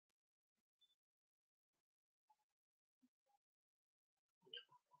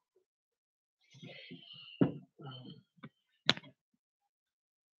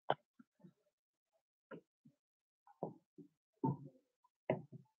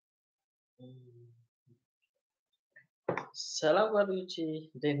ሰላም ጓደኞቼ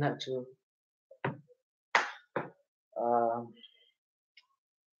እንዴት ናችሁ? አም፣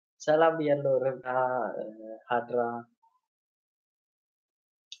 ሰላም ብያለሁ። ርብቃ፣ ሀድራ፣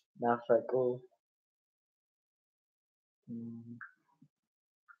 ናፈቁ፣ እም፣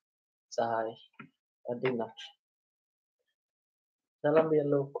 ፀሐይ እንዴት ናችሁ? ሰላም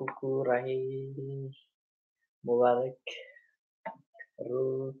ብያለሁ። ኩኩ፣ ራሄል፣ ሙባረክ፣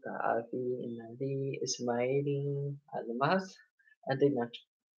 ሩት፣ አፊ፣ እናንዴ፣ እስማኤል፣ አልማዝ እንዴት ናችሁ?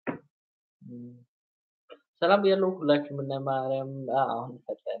 እም፣ ሰላም ብያለሁ ሁላችሁም። እነ ማርያም፣ አሁን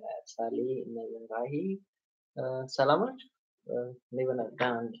ፈጠነ፣ ሳሌ፣ እነ ራሂ ሰላም ናችሁ? እኔ ደህና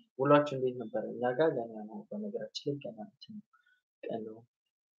ነኝ። ውሏችሁ እንዴት ነበረ? እኛ ጋር ገና ነው። በነገራችን ላይ ገና ቀን ነው።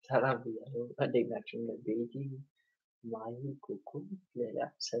 ሰላም ብያለሁ። እንዴት ናችሁ? እነ ቤቲ፣ ማሂ፣ ኩኩ፣ ሌላ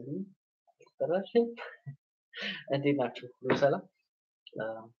ሰሊ፣ አልጠራሽም። እንዴት ናችሁ? ሁሉ ሰላም? አ፣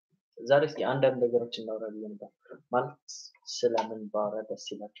 ዛሬ እስኪ አንዳንድ ነገሮች እናውራ ብዬ ነበር። ማለት ስለምን ባወራ ደስ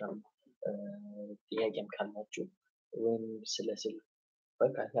ይላችኋል? አ፣ ጥያቄም ካላችሁ ወይም ስለ ስልክ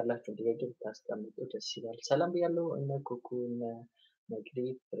በቃ ያላችሁን ጥያቄ ብታስቀምጡ ደስ ይላል። ሰላም ብያለሁ። እነ ኩኩ፣ እነ መቅዲ፣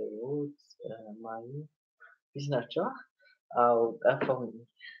 ፍሬህይወት፣ ማሂ ቢዚ ናቸው? አዎ ጠፋሁኝ።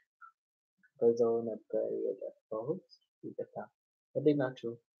 በዛው ነበር የጠፋሁት። ይቅርታ። እንዴት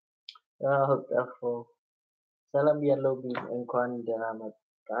ናችሁ? አዎ ጠፋሁ። ሰላም ብያለሁ። እንኳን ደህና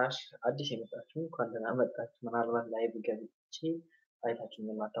መጣሽ። አዲስ የመጣችሁ እንኳን ደህና መጣችሁ። ምናልባት ላይቭ ገብቼ አይታችሁኝ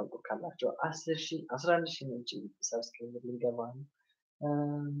የማታውቁ ካላችሁ 10,000 11,000 ነው እንጂ ሰብስክራይብ ልንገባ ነው።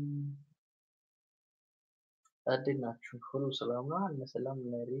 እንዴት ናችሁ? ሁሉ ሰላም ነው? እነ ሰላም፣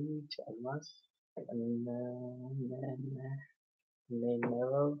 እነ ሪች፣ አልማዝ፣ እነ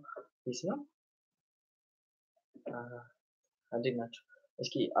ነው ፒስ ነው። እንዴት ናችሁ?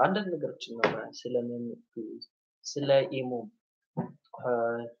 እስኪ አንዳንድ ነገሮችን ነው ስለምን ስለ ኢሞ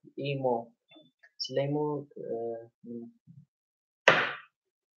ኢሞ ስለ ኢሞ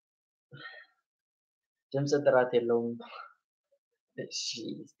ድምፅ ጥራት የለውም። እሺ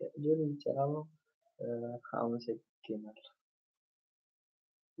ሊሆን ይችላል። አመሰግናለሁ።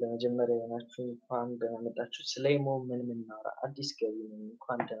 ለመጀመሪያ የሆናችሁ እንኳን ደህና መጣችሁ። ስለ ኢሞ ምን እናውራ? አዲስ ገቢ ነኝ።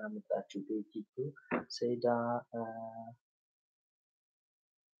 እንኳን ደህና መጣችሁ። ቤቲቱ፣ ሰይዳ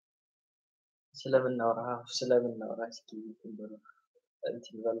ስለምናወራ እስኪ እንትን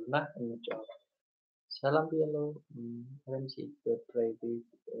በሉና እንጫወት። ሰላም ብያለሁ። ረምሴ በፕራይቬት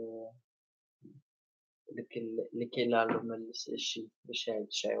ልኬልሃለሁ መልስ። እሺ እሺ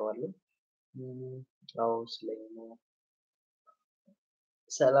አይቼዋለሁ። አዎ ስለ ኢሞ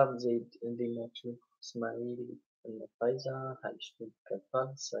ሰላም ዘይድ እንዴት ናችሁ? እስማኤል፣ እነ ፋይዛ፣ ሀሊሽቱ ከፋል፣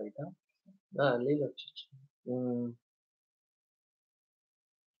 ሳይዳ ሌሎች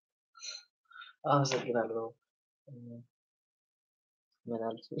አመሰግናለሁ። ምን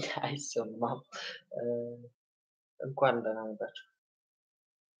አልሽኝ? አይሰማም። እንኳን ደህና መጣችሁ።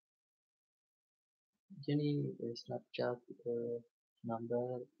 ጀኒ ስናፕቻት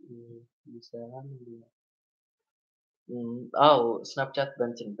ናምበር ይሰራል። አዎ ስናፕቻት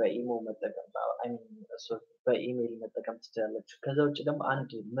በእንትን በኢሞ መጠቀም በኢሜይል መጠቀም ትችላላችሁ። ከዛ ውጭ ደግሞ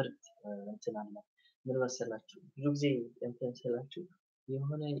አንድ ምርጥ እንትን አለ። ምን መሰላችሁ? ብዙ ጊዜ እንትን ስላችሁ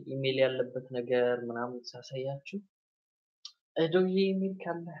የሆነ ኢሜይል ያለበት ነገር ምናምን ሳሳያችሁ እዶዬ ኢሜይል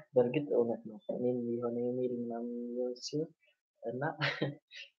ካለ በእርግጥ እውነት ነው። እኔም የሆነ ኢሜይል ምናምን ሲሆን እና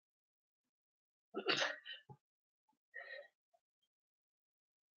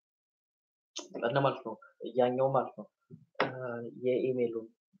እና ማለት ነው ያኛው ማለት ነው የኢሜይሉን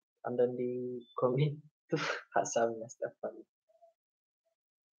አንዳንዴ ኮሜንት ሀሳብ ያስጠፋል።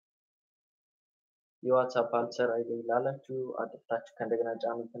 የዋትስአፕ አልሰራ ይለኝ ላላችሁ አጥፍታችሁ ከእንደገና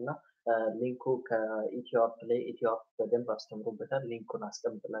ጫኑትና ሊንኩ ከኢትዮ አፕ ላይ ኢትዮ አፕ በደንብ አስተምሮበታል። ሊንኩን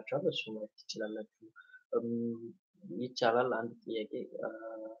አስቀምጥላችኋለሁ፣ እሱ ማየት ትችላላችሁ። ይቻላል። አንድ ጥያቄ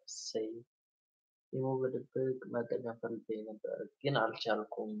ኢሞ በድብቅ መጠቀም ፈልጌ ነበር ግን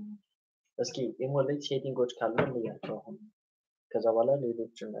አልቻልኩም። እስኪ ኢሞ ላይ ሴቲንጎች ካሉ እንያቸው አሁን። ከዛ በኋላ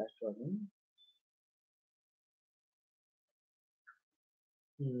ሌሎችን እናያቸዋለን።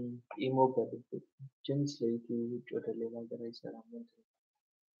 ኢሞ በድብቅ ጅንስ ለዩቲዩብ ውጭ ወደ ሌላ ሀገር አይሰራም።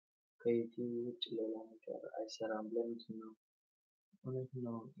 ከዩቲዩብ ውጭ ሌላ ነገር አይሰራም። ለምንድን ነው? እውነት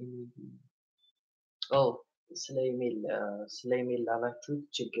ነው። ስለ ኢሜል ላላችሁት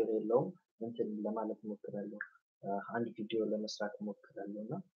ችግር የለውም። እንትን ለማለት እሞክራለሁ። አንድ ቪዲዮ ለመስራት እሞክራለሁ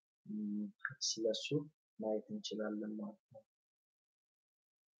እና ስለሱ ማየት እንችላለን ማለት ነው።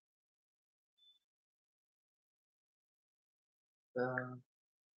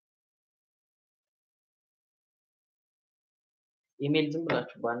 ኢሜል ዝም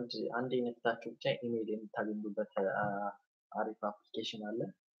ብላችሁ አንድ የነክታችሁ ብቻ ኢሜል የምታገኙበት አሪፍ አፕሊኬሽን አለ።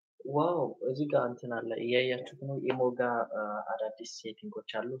 ዋው! እዚህ ጋር እንትን አለ እያያችሁት ነው። ኢሞ ጋር አዳዲስ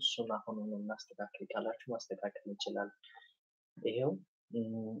ሴቲንጎች አሉ። እሱን አሁኑኑ እናስተካክል ካላችሁ ማስተካከል እንችላለን። ይሄው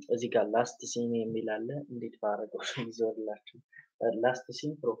እዚህ ጋር ላስት ሲን የሚል አለ። እንዴት ባደርገው ይዞርላችሁ። ላስት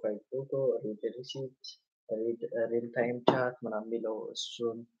ሲን፣ ፕሮፋይል ፎቶ፣ ሪድ ሪሲፕት፣ ሪል ታይም ቻት ምናምን የሚለው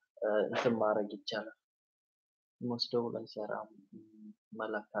እሱን እንትን ማድረግ ይቻላል። ወስደው ላይሰራም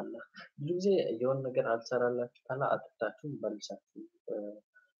መላክ አለ። ብዙ ጊዜ የሆነ ነገር አልሰራላችሁ ካለ አጥፍታችሁ መልሳችሁ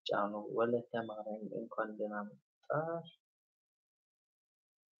ጫኑ። ወለተ ማርያም እንኳን ደህና መጣሽ።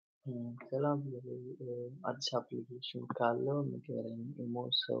 ሰላም አዲስ አፕሊኬሽን ካለው ንገረኝ። ኢሞ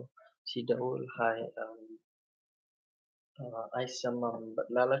ሰው ሲደውል ሀይ አይሰማም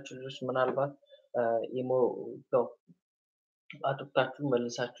ላላችሁ ልጆች ምናልባት ኢሞ ያው አጥፍታችሁ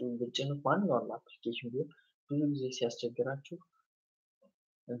መልሳችሁ ብትጭኑት ማንኛውንም አፕሊኬሽን ቢሆን ብዙ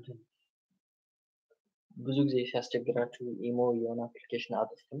ጊዜ ሲያስቸግራችሁ ኢሞ የሆነ አፕሊኬሽን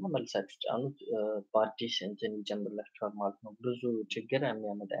አጥፍትና መልሳችሁ ጫኑት፣ በአዲስ እንትን ይጀምርላችኋል ማለት ነው። ብዙ ችግር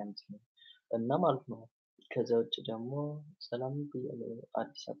የሚያመጣ አይመስለኝም እና ማለት ነው። ከዛ ውጭ ደግሞ ሰላም ብያለሁ።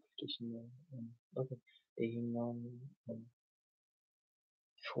 አዲስ አፕሊኬሽን ኦኬ፣ ይሄኛውን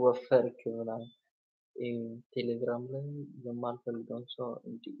ወፈርክ ምናምን ቴሌግራም ላይ የማልፈልገውን ሰው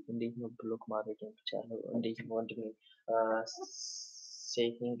እንዴት ነው ብሎክ ማድረግ የሚቻለው? እንዴት ነው ወንድሜ?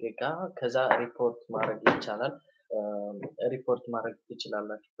 ሴቲንግ ጋር ከዛ ሪፖርት ማድረግ ይቻላል። ሪፖርት ማድረግ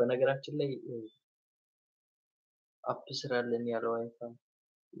ትችላላችሁ። በነገራችን ላይ አፕ ስራለን ያለው አይፋን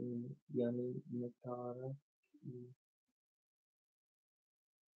ያኔ መታወራ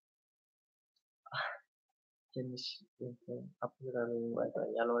ትንሽ አፕ ስራለን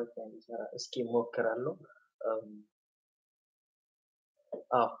ያለው አይፋን እንዲሰራ እስኪ ሞክራለሁ።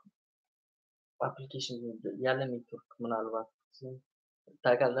 አፕሊኬሽን ያለ ኔትወርክ ምናልባት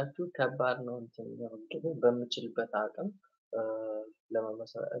ታውቃላችሁ ከባድ ነው። እንትን እንግዲህ በምችልበት አቅም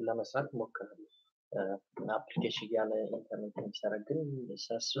ለመስራት እሞክራለሁ። አፕሊኬሽን ያለ ኢንተርኔት የሚሰራ ግን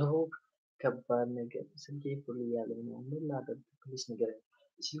ሳስበው ከባድ ነገር። ስልኬ ፉል እያለኝ ነው። ምን ላድርግ ፕሊስ ንገረኝ።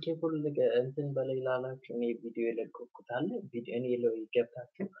 ስልኬ ፉል እንትን በላይ ላላችሁ እኔ ቪዲዮ የለቀኩት አለ። እኔ ላይ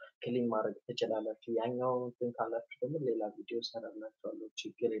ገብታችሁ ክሊን ማድረግ ትችላላችሁ። ያኛው እንትን ካላችሁ ደግሞ ሌላ ቪዲዮ እሰራላችኋለሁ፣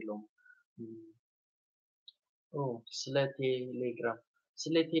 ችግር የለውም።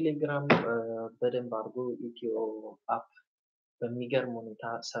 ስለ ቴሌግራም በደንብ አድርጎ ኢትዮ አፕ በሚገርም ሁኔታ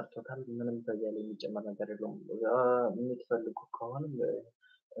ሰርቶታል። ምንም በዚያ ላይ የሚጨመር ነገር የለውም። የምትፈልጉ ከሆነ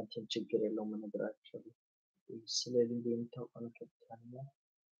እንትን ችግር የለውም እነግራችኋለሁ። ስለ ሊንክ የምታውቀው ነገር ካለ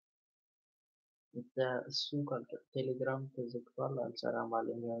እሱ እንኳን ቴሌግራም ተዘግቷል፣ አልሰራም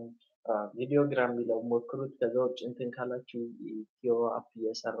አለኝ። ቪዲዮግራም የሚለው ሞክሩት። ከዛ ውጭ እንትን ካላችሁ ኢትዮ አፕ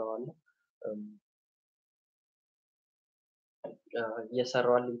እየሰራዋለሁ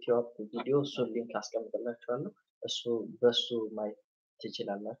ኢትዮ አፕ ቪዲዮ፣ እሱን ሊንክ አስቀምጥላችኋለሁ። በሱ ማየት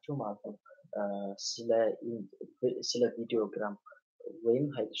ትችላላችሁ ማለት ነው። ስለ ቪዲዮግራም ወይም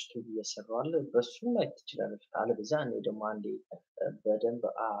ሀይልስቱ እየሰራው አለ፣ በሱ ማየት ትችላላችሁ። አለበዛ እኔ ደግሞ አንዴ በደንብ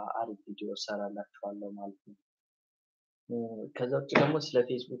አሪፍ ቪዲዮ እሰራላችኋለሁ ማለት ነው። ከዛ ውጭ ደግሞ ስለ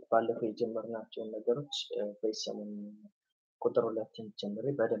ፌስቡክ ባለፈው የጀመርናቸውን ነገሮች በሰሞኑ ቁጥር 2 ጀምሬ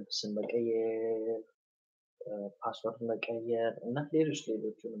በደንብ ስም መቀየር፣ ፓስወርድ መቀየር እና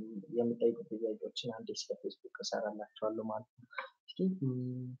ሌሎችንም የምጠይቁ ጥያቄዎችን አንዴ ስለ ፌስቡክ እሰራላችኋለሁ ማለት ነው። እስኪ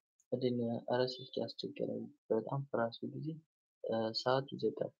ኧረ ስልኬ አስቸገረኝ በጣም በራሱ ጊዜ ሰዓት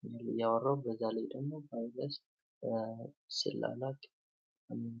ይዘጋብኛል እያወራሁ፣ በዛ ላይ ደግሞ ቫይበር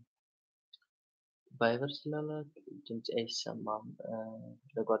ስላላክ ድምፄ አይሰማም።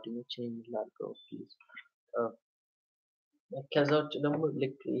 ለጓደኞቼ ላድርገው ፕሊዝ። ከዛ ውጭ ደግሞ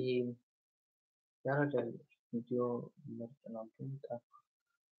ልክ ይሄ ያረጋል ቪዲዮ ምርጥ ነው፣ ግን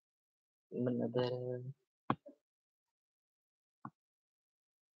ምን ነበር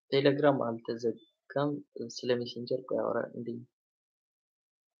ቴሌግራም አልተዘጋም። ስለ ሜሴንጀር ቆይ አወራ እንዴ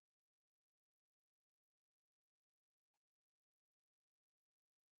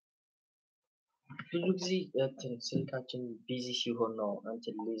ብዙ ጊዜ ስልካችን ቢዚ ሲሆን ነው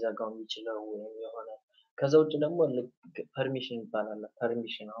እንትን ሊዘጋው የሚችለው ወይም የሆነ። ከዛ ውጭ ደግሞ ፐርሚሽን ይባላል።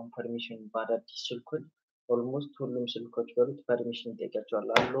 አሁን ፐርሚሽን በአዳዲስ ስልኮች ኦልሞስት ሁሉም ስልኮች በሉት ፐርሚሽን ይጠይቃቸዋል።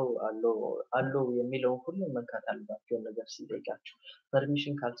 አለው የሚለውን ሁሉም መንካት አለባቸው ነገር ሲጠይቃችሁ።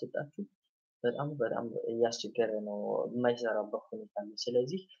 ፐርሚሽን ካልሰጣችሁ በጣም እያስቸገረ ነው፣ የማይሰራበት ሁኔታ አለ።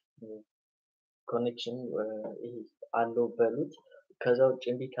 ስለዚህ ኮኔክሽን ይሄ አለው በሉት። ከዛ ውጭ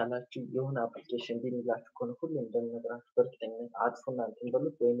እምቢ ካላችሁ የሆነ አፕሊኬሽን እምቢ የሚላችሁ ከሆነ ሁሌም እንደምነግራችሁ በእርግጠኝነት አጥፉና እንትን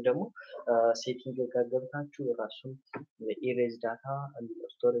በሉት። ወይም ደግሞ ሴቲንግ ጋር ገብታችሁ ራሱን ኢሬዝ ዳታ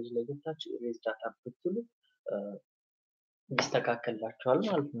ስቶሬጅ ላይ ገብታችሁ ኢሬዝ ዳታ ብትሉ ይስተካከልላችኋል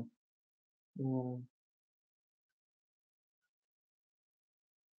ማለት ነው።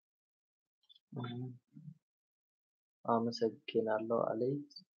 እም፣ አመሰግናለሁ አለኝ።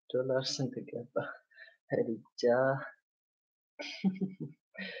 ዶላር ስንት ገባ? እንጃ።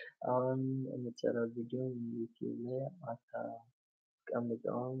 አሁን የምትሰራው ቪዲዮ ዩቲዩብ ላይ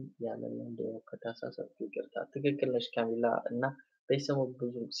አታስቀምጠውም ያለኝ እንደ ከተሳሳትኩ ይቅርታ። ትክክል ነሽ ካሚላ። እና በሰሞኑ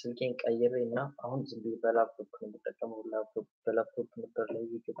ብዙ ስልኬን ቀይሬ እና አሁን ዝም ብዬ በላፕቶፕ ነው የምጠቀመው። በላፕቶፕ ነበር ላይ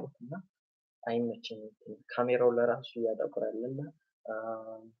የገባሁት እና አይመቸኝም። ካሜራው ለራሱ ያጠቁራል እና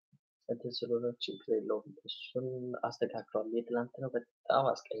እንትን ስለሆነ ችግር የለውም። እሱን አስተካክሏል። የትላንትናው በጣም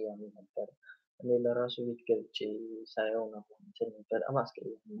አስቀያሚ ነበር። እኔ ለራሱ ቤት ገብቼ ሳየው ነው እንትን በጣም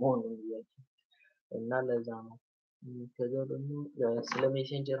አስቀያሚ መሆኑን እያየሁ እና ለዛ ነው። ከዛ ደግሞ ስለ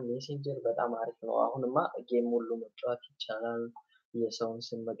ሜሴንጀር በጣም አሪፍ ነው። አሁንማ ጌም ሁሉ መጫወት ይቻላል። የሰውን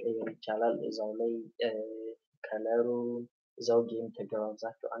ስም መቀየር ይቻላል። እዛው ላይ ከለሩ እዛው ጌም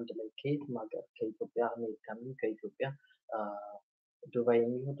ተገባብዛችሁ አንድ ላይ ከየትም ሀገር ከኢትዮጵያ አሜሪካም ከኢትዮጵያ ዱባይ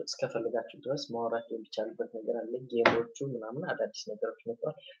የሚሆን እስከፈለጋችሁ ድረስ ማውራት የሚቻልበት ነገር አለ። ጌሞቹ ምናምን አዳዲስ ነገሮች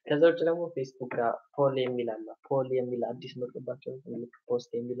መጥተዋል። ከዛ ውጭ ደግሞ ፌስቡክ ጋር ፖል የሚል አለ። ፖል የሚል አዲስ መጥቶባቸው ልክ ፖስት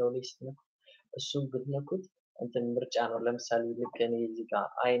የሚለው ላይ ስትነኩት እሱን ብትነኩት እንትን ምርጫ ነው። ለምሳሌ ልክ እኔ እዚህ ጋር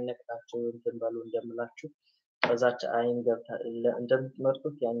አይን ነክታችሁ እንትን በሉ እንደምላችሁ ከዛች አይን ገብታ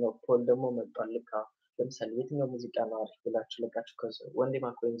እንደምትመርጡት ያኛው ፖል ደግሞ መጥቷል። ልክ ለምሳሌ የትኛው ሙዚቃ ነው አሪፍ ብላችሁ ለቃችሁ ወንዴ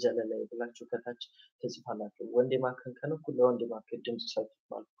ማክ ወይም ዘለለ ብላችሁ ከታች ትጽፋላችሁ። ወንዴ ማክን ከነኩ ለወንዴ ማክ ድምጽ ሰጡት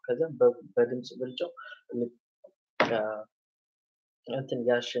ማለት ነው። ከዛ በድምጽ ብልጫው እንትን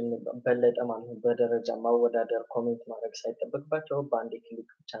ያሽን በለጠ ማለት ነው። በደረጃ ማወዳደር ኮሜንት ማድረግ ሳይጠበቅባቸው በአንዴ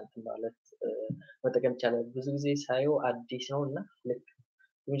ክሊክ ብቻ እንትን ማለት መጠቀም ይቻላል። ብዙ ጊዜ ሳየው አዲስ ነው እና ልክ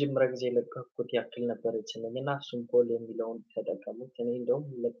የመጀመሪያ ጊዜ የለቀኩት ያክል ነበር የተሰማኝ እና እሱም ፖል የሚለውን ተጠቀሙት። እኔ እንደውም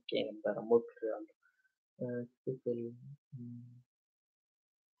ለቅቄ ነበረ ሞክሬዋለሁ። ትክክል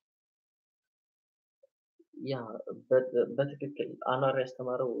ያ በትክክል አኗር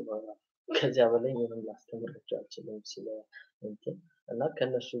ያስተማረው ከዚያ በላይ ምንም ላስተምራችሁ አልችልም ስለ እንትን እና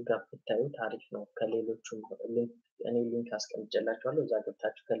ከእነሱ ጋር ብታዩት አሪፍ ነው። ከሌሎቹም እኔ ሊንክ አስቀምጬላችኋለሁ እዛ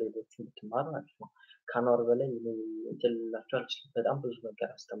ገብታችሁ ከሌሎቹ ብትማሩ አሪፍ ነው። ከአኗር በላይ እንትን ልላችሁ አልችልም። በጣም ብዙ ነገር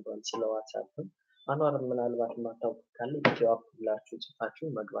አስተምሯል። ስለ ዋትስአፕም አኗር ምናልባት የማታውቁት ካለ ኢትዮ አፕ ብላችሁ ጽፋችሁ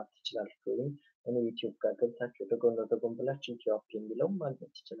መግባት ትችላላችሁ። ወይም እኔ ዩቲዩብ ጋር ገብታችሁ ወደ ጎን ብላችሁ ኢትዮ አፕ የሚለውን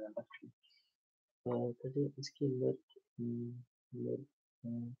ማግኘት ትችላላችሁ። ከዚህ እስኪ ምርጥ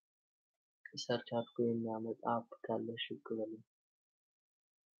ሰርች አድርጎ የሚያመጣ አፕ ካለ ሽክ በሉ።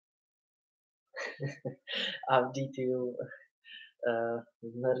 አብዲቲዩ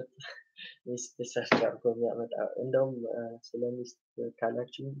ምርጥ ሚስት ሰርች አድርጎ የሚያመጣ እንደውም ስለ ሚስት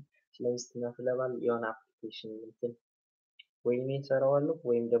ካላችሁ ስለ ሚስትና ስለ ባል የሆነ አፕሊኬሽን እንትን ወይም እሰራዋለሁ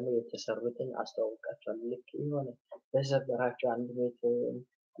ወይም ደግሞ የተሰሩትን አስተዋውቃችኋለሁ። ልክ የሆነ በሰፈራችሁ አንድ ሜትር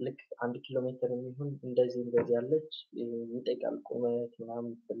ልክ 1 ኪሎ ሜትር የሚሆን እንደዚህ ያለች ይጠይቃል ቁመት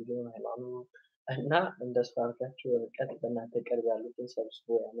ምናምን ፈልገውን ሃይማኖት እና እንደሱ አድርጋችሁ ርቀት በእናንተ ቅርብ ያሉትን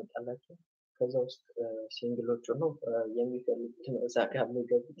ሰብስቦ ያመጣላችሁ። ከዛ ውስጥ ሲንግሎቹ ነው የሚፈልጉትን እዛ ጋር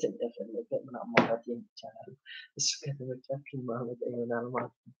የሚገቡት እንደፈለገ ምናምን ማውራት ይቻላል። እሱ ከተመቻችሁ ማመጣ ይሆናል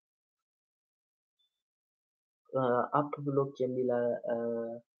ማለት ነው። አፕ ብሎክ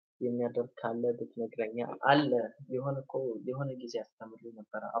የሚያደርግ ካለ ብትነግረኝ አለ። የሆነ ጊዜ አስተምሬ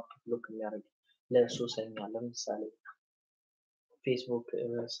ነበረ አፕ ብሎክ የሚያደርግ ለሱሰኛ። ለምሳሌ ፌስቡክ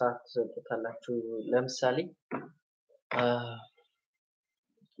ሰዓት ትሰጡታላችሁ። ለምሳሌ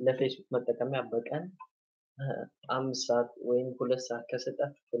ለፌስቡክ መጠቀሚያ በቀን 5 ሰዓት ወይም 2 ሰዓት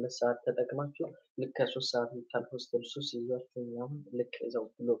ከሰጣችሁ 2 ሰዓት ተጠቅማችሁ ልክ ከ3 ሰዓት ልታልፉ ስትል ሱስ ይዟችሁ ምናምን ልክ እዛው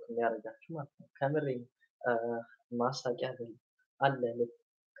ብሎክ የሚያደርጋችሁ ማለት ነው። ከምሬን ማሳቂያ አይደለም አለ። ልክ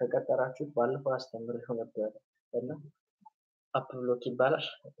ከቀጠራችሁት ባለፈው አስተምሬው ነበረ እና አፕ ብሎክ ይባላል።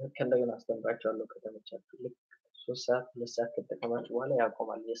 ከእንደገና አስተምራችኋለሁ ከተመቻችሁ። ልክ 3 ሰዓት 2 ሰዓት ከተጠቀማችሁ በኋላ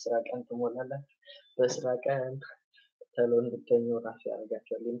ያቆማል። የስራ ቀን ትሞላላችሁ። በስራ ቀን ቶሎ እንድትተኙ ራሱ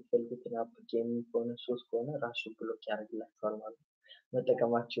ያደርጋችኋል። የምትፈልጉትን አፕ ጌም ከሆነ ሱስ ከሆነ ራሱ ብሎክ ያደርግላችኋል ማለት ነው።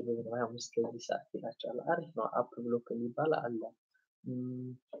 መጠቀማችሁ በ25 ከዚህ ሰዓት ይላችኋል። አሪፍ ነው። አፕ ብሎክ የሚባል አለ።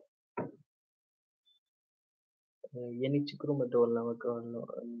 የኔ ችግሩ መደወልና መቀበል ነው።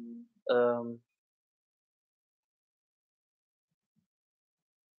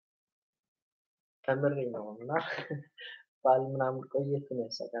 ከምሬ ነው እና ባል ምናምን ቆየት ነው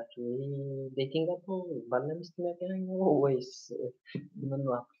ያሳቃችሁ። ዴቲንግ አፕ ነው ባልና ሚስት የሚያገናኘው ወይስ ምን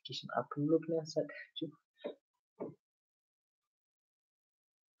ነው? አፕሊኬሽን አፕ ብሎክ ነው ያሳቃችሁ?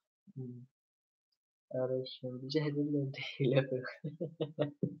 ኧረ እሺ ልጅ አይደለ እንዴ?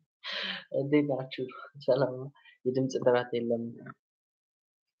 እንዴት ናችሁ? ሰላም ነው? የድምፅ ጥራት የለም።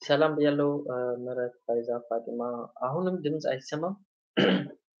 ሰላም ብያለሁ። ምህረት፣ ፋይዛ፣ ፋጢማ። አሁንም ድምፅ አይሰማም?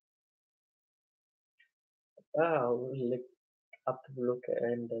 አዎ ልክ አፕ ብሎክ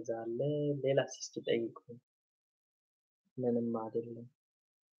እንደዛ አለ። ሌላስ እስኪ ጠይቁኝ። ምንም አይደለም።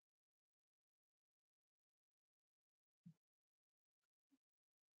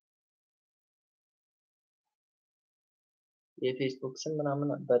 የፌስቡክ ስም ምናምን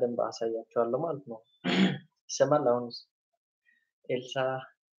በደንብ አሳያችኋለሁ ማለት ነው። ይሰማል? አሁንስ ኤልሳ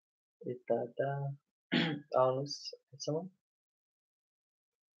የታዳ አሁንስ አይሰማም?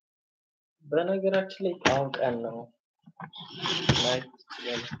 በነገራችን ላይ አሁን ቀን ነው ማየት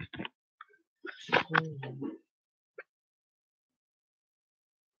ይችላል።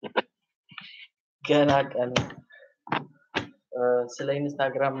 ገና ቀን ስለ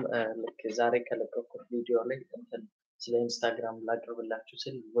ኢንስታግራም ልክ ዛሬ ከለቀኩት ቪዲዮ ላይ እንትን ስለ ኢንስታግራም ላቅርብላችሁ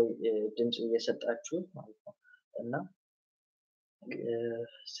ስል ወይ ድምጽ እየሰጣችሁ ማለት ነው እና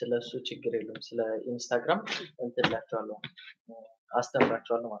ስለሱ ችግር የለውም። ስለ ኢንስታግራም እንትን እላችኋለሁ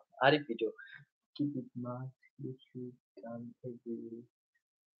አስተምራችኋለሁ ማለት ነው። አሪፍ ቪዲዮ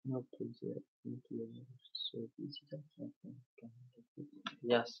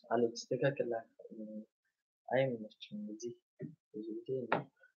ያስ አሌክስ ትክክል አይመችም እዚህ ብዙ ጊዜ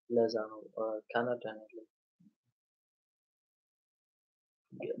ለዛ ነው ካናዳ ነው ያለው።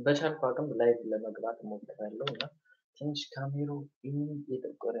 በቻልኩ አቅም ላይቭ ለመግባት እሞክራለሁ እና ትንሽ ካሜራው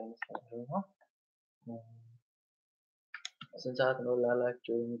የጠቆረ ይመስላል ነው። ስንት ሰዓት ነው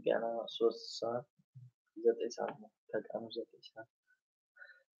ላላችሁ ገና 3 ሰዓት 9 ሰዓት ነው ከቀኑ 9 ሰዓት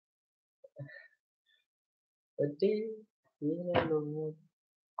እዴ ይሄን ያለው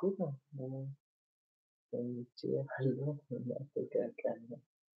ጉድ ነው። ያለው ተቀቀለ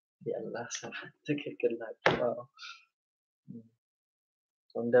ያላ ሰዓት ትክክል ናቸው።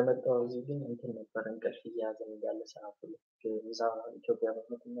 እንደመጣው እዚህ ግን እንትን ነበር እንቅልፍ እየያዘኝ እያለ ሰዓቱ ልክ እዛ ኢትዮጵያ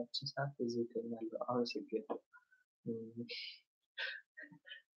በመተኛችን ሰዓት እዚህ እተኛለሁ። አሁን ሲገኝ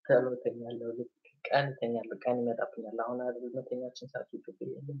ቶሎ እተኛለሁ። ልክ ቀን እተኛለሁ። ቀን ይመጣብኛል። አሁን አይደል መተኛችን ሰዓት ኢትዮጵያ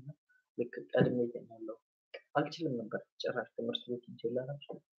የለም። ልክ ቀድሜ እተኛለሁ። አልችልም ነበር ጭራሽ ትምህርት ቤት ሄጄ ለራሱ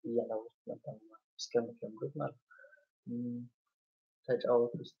እያላወቅኩ ነበር እስከምጀምሩት ማለት ነው።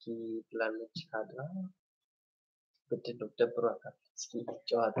 ተጫወቱ እስኪ ትላለች አድራ በድንብ ደብሯታል። እስኪ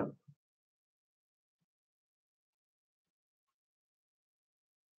ጨዋታ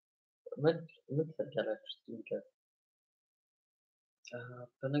ምን ትፈልጋላችሁ? እስኪ ንገሩ።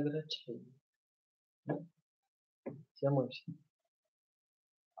 በነገራችን ላይ ሰሞኑን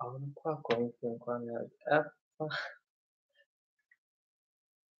አሁን ኮሚቴ እንኳን ጠፋ።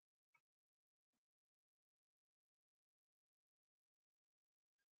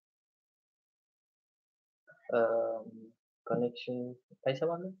 ኮኔክሽን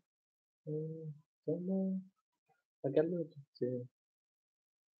አይሰማም ደግሞ አውቃለሁ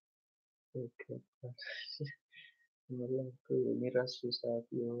የሚረሱ ሰዓት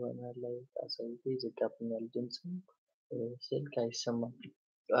የሆነ ላይ አሳይቶ ይዘጋብኛል ድምፅም ስልክ አይሰማም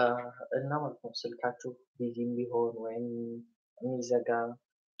እና ማለት ነው። ስልካችሁ ቢዚም ቢሆን ወይም የሚዘጋ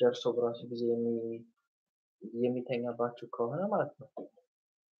ደርሶ በራሱ ጊዜ የሚተኛባችሁ ከሆነ ማለት ነው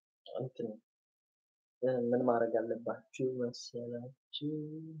እንትን ምን ማድረግ አለባችሁ መሰላችሁ?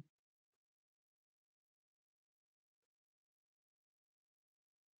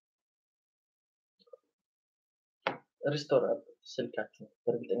 ሪስቶር አድርጉት ስልካችሁ።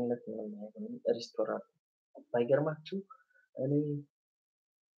 በእርግጠኝነት ምንም አይሆንም። ሪስቶር አድርጉት። ባይገርማችሁ እኔ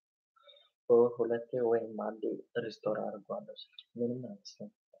ሁለቴ ወይም አንዴ ሪስቶር አድርጓለሁ ስልክ ምንም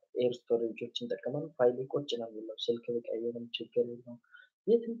አይመስልም። ኤር ስቶሬጆችን እጠቀማለሁ። ፋይሌ ቁጭ ነው የሚለው ስልክ ብቀይርም ችግር የለውም።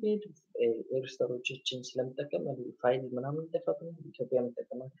 የትም ብሄድ ኤር ስቶሬጆችን ስለምጠቀም ፋይል ምናምን አይጠፋብኝም። ኢትዮጵያ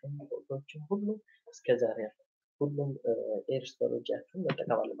የምጠቀማቸውን ፎቶዎችን ሁሉ እስከዛሬ ያለ ሁሉም ኤር ስቶሬጃችሁን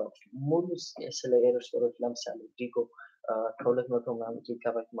መጠቀም አለባችሁ። ሙሉ ስለ ኤር ስቶሬጅ ለምሳሌ ዲጎ ከ200 ምናምን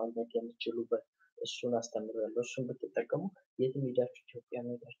ጊጋባይት ማግኘት የምትችሉበት እሱን አስተምራለሁ። እሱን ብትጠቀሙ የትም ሄዳችሁ ኢትዮጵያ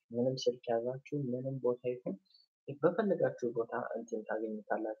ሄዳችሁ ምንም ስልክ ያዛችሁ ምንም ቦታ ይሁን በፈለጋችሁ ቦታ እንትን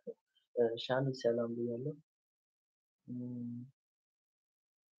ታገኙታላችሁ። ሻሚ ሰላም ብያለሁ።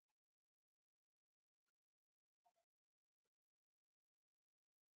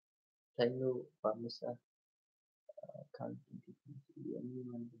 ሰኞ በ5 ሰዓት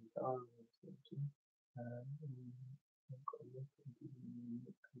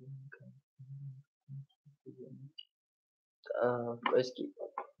ቆይ እስኪ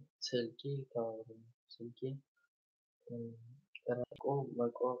ስልኬ ስልኬ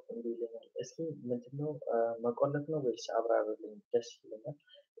መቆም እንዲህ ይለኛል። እስኪ ምንድነው መቆለፍ ነው ወይስ አብራሩልኝ ደስ ይለኛል።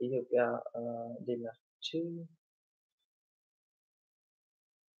 ኢትዮጵያ እንዴት ናችሁ?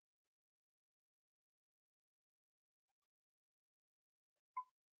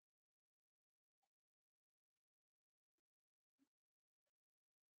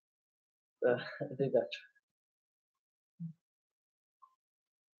 እንዴት ናችሁ?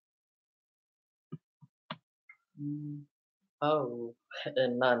 አዎ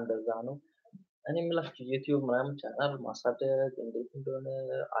እና እንደዛ ነው። እኔ የምላችሁ ዩቲዩብ ምናምን ቻናል ማሳደግ እንዴት እንደሆነ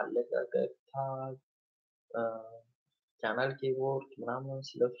አለቃቀቅ፣ ታግ፣ ቻናል ኪቦርድ ምናምን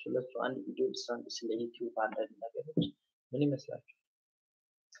ስለሱ አንድ ቪዲዮ ልስራ እንጂ ስለ ዩቲዩብ አንዳንድ ነገሮች ምን ይመስላችኋል?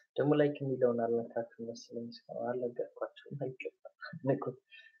 ደግሞ ላይክ የሚለውን አልነካችሁም መሰለኝ እስካሁን አልነገርኳችሁም። አይገባም ንቁት።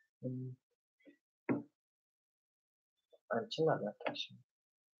 አንቺም አልነካሽም።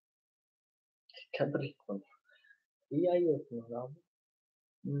 ከምሬ እኮ ነው እያየሁት ነው አሁን።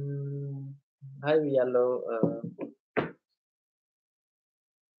 ሀይ ብያለሁ።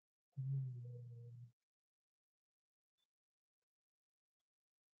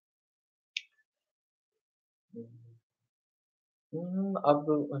 አብዱ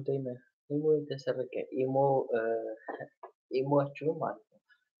እንዴት ነህ? ኢሞ የተሰረቀ ኢሞአችሁ ማለት ነው።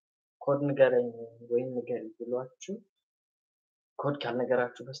 ኮድ ንገረኝ ወይም ንገሪ ብሏችሁ ኮድ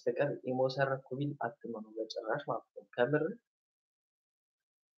ካልነገራችሁ በስተቀር ኢሞ ሰረኩ ቢል አትመኑ በጭራሽ ማለት ነው። ከምር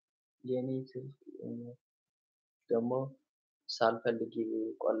የኔ ስልክ ደግሞ ሳልፈልግ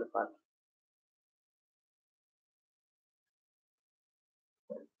ይቆልፋል።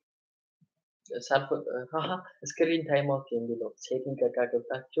 ስክሪን ታይም አውት የሚለው ሴቲንግ ጋር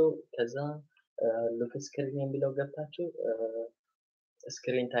ገብታችሁ ከዛ ሉክ ስክሪን የሚለው ገብታችሁ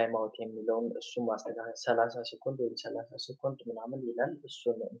ስክሪን ታይም አውት የሚለውን እሱን ማስተካከል 30 ሴኮንድ ወይም 30 ሴኮንድ ምናምን ይላል።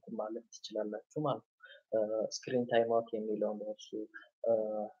 እሱን እንትን ማለት ትችላላችሁ ማለት ነው። ስክሪን ታይም አውት የሚለውን እሱ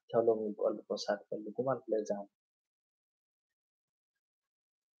ቶሎ የሚቆልፈው ሳትፈልጉ ማለት ለዛ ነው።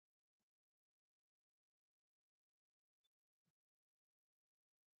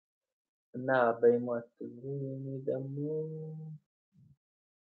 እና በኢሞ አትግቡ ደግሞ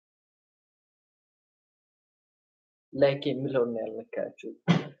ላይክ የሚለውን ነው ያልነካችሁት።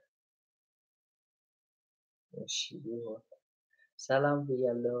 እሺ ይሁን። ሰላም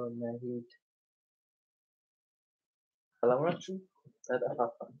ብያለሁ ናሂድ። ሰላም ናችሁ?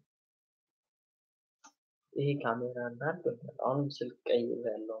 ተጠፋፋን። ይሄ ካሜራ እንዳለ አሁንም ስልክ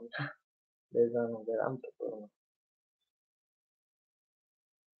ቀይሬያለሁ እና ለዛ ነው በጣም ጥቁር ነው።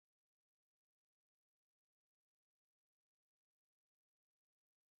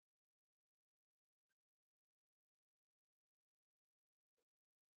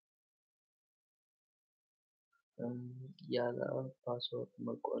 ያለ ፓስወርድ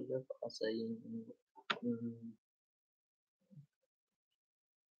መቆለፍ አሳየኝ።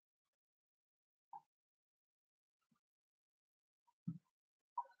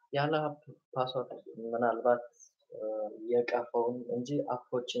 ያለ ፓስወርድ ምናልባት የቀፈውን እንጂ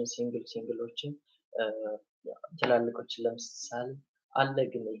አፖችን ሲንግሎችን ትላልቆችን ለምሳሌ አለ።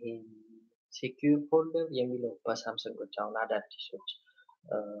 ግን ይሄ ሴኪዩር ፎልደር የሚለው በሳምሰንጎች አሁን አዳዲሶች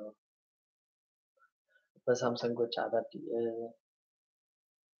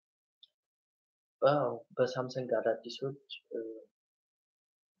በሳምሰንግ አዳዲሶች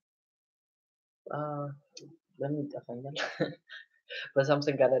ለምን ይጠፋኛል?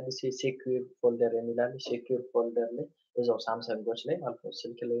 በሳምሰንግ አዳዲስ ሴኪዩር ፎልደር የሚላል ሴኪዩር ፎልደር ላይ እዛው ሳምሰንጎች ላይ ማለት ነው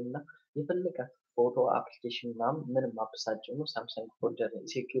ስልክ ላይ እና የፈለጋችሁ ፎቶ አፕሊኬሽን ምናምን ምንም አብሳጭው ነው ሳምሰንግ ፎልደር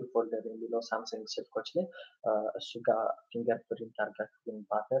ሴኪዩር ፎልደር የሚለው ሳምሰንግ ስልኮች ላይ እሱ ጋር ፊንገር ፕሪንት አድርጋችሁ ወይም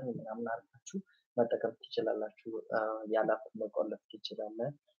ፓተርን ምናምን አድርጋችሁ መጠቀም ትችላላችሁ። ያለ አፕ መቆለፍ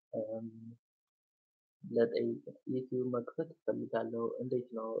ትችላለህ። ዩቲዩብ መክፈት እፈልጋለሁ እንዴት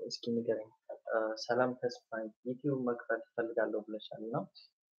ነው እስኪ ንገረኝ። ሰላም ተስፋዬ ዩቲዩብ መክፈት እፈልጋለሁ ብለሻል እና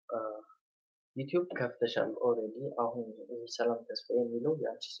ዩቲዩብ ከፍተሻል ኦልሬዲ። አሁን ሰላም ተስፋዬ የሚለው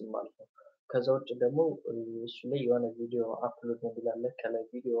ያንቺ ስም ማለት ነው። ከዛ ውጭ ደግሞ እሱ ላይ የሆነ ቪዲዮ አፕሎድ የሚላለ ከላይ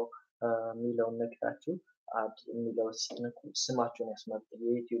ቪዲዮ የሚለውን ነክታችሁ አድ የሚለው ስትነኩ ስማችሁን ያስመርጥ።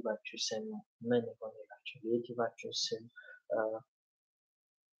 የዩቲዩባችሁ ስም ምን ይሆን ይላችሁ። የዩቲዩባችሁ ስም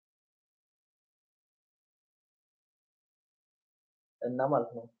እና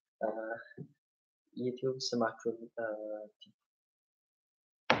ማለት ነው ዩቲዩብ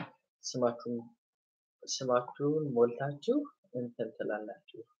ስማችሁን ሞልታችሁ እንትን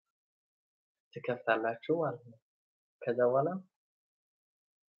ትላላችሁ ትከፍታላችሁ ማለት ነው። ከዛ በኋላ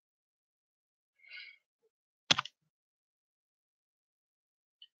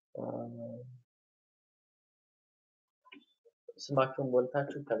ስማችሁን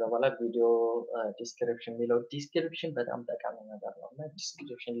ሞልታችሁ ከዛ በኋላ ቪዲዮ ዲስክሪፕሽን የሚለው ዲስክሪፕሽን በጣም ጠቃሚ ነገር ነው እና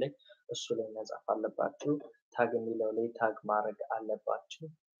ዲስክሪፕሽን ላይ እሱ ላይ መጻፍ አለባችሁ። ታግ የሚለው ላይ ታግ ማድረግ አለባችሁ።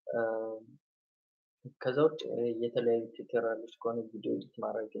 ከዛ ውጭ የተለያዩ ቱቶሪያሎች ከሆነ ቪዲዮ ኤዲት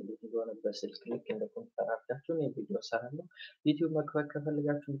ማድረግ እንዴት እንደሆነ በስልክ ልክ እንደ ኮምፒውተር አድርጋችሁ እኔ ቪዲዮ እሰራለሁ። ዩቲዩብ መክፈት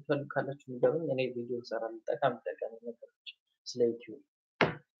ከፈለጋችሁ የምትፈልጉ ካላችሁ ንገሩኝ፣ እኔ ቪዲዮ እሰራለሁ። ጠቃሚ ነገሮች ስለ ዩቲዩብ።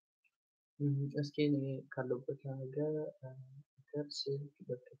 እስኪ እኔ ካለሁበት ነገር ስልክ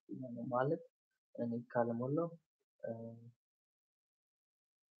በከፍተኛ ነው ማለት እኔ ካልሞላው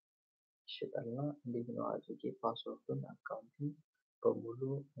ይሸጣልና እንዴት ነው አድርጌ ፓስወርዱን አካውንቱን በሙሉ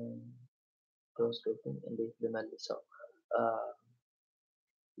ተወስዶብኝ እንዴት ልመልሰው?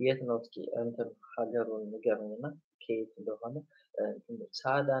 የት ነው እስኪ እንትን ሀገሩን ንገሩኝና ከየት እንደሆነ።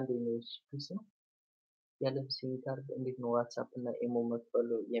 ሰዓዳ እንደሚወስዱት ነው ያለን ሲም ካርድ እንዴት ነው ዋትሳፕ እና ኢሞ መክፈሉ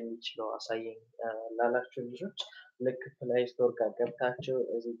የሚችለው አሳየኝ ላላችሁ ልጆች ልክ ፕላይ ስቶር ጋር ገብታችሁ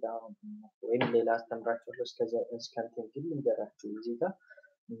እዚህ ጋር ወይም ሌላ አስተምራችኋለሁ እስከ እንትን ግን ልንገራችሁ እዚህ ጋር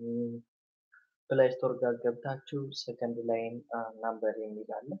ፕላይ ስቶር ጋር ገብታችሁ ሰከንድ ላይን ናምበር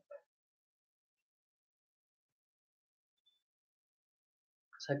የሚል አለ።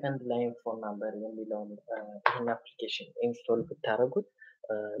 ሰከንድ ላይን ፎን ናምበር የሚለውን ይህን አፕሊኬሽን ኢንስቶል ብታደርጉት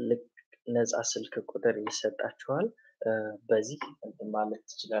ልክ ነፃ ስልክ ቁጥር ይሰጣችኋል። በዚህ ማለት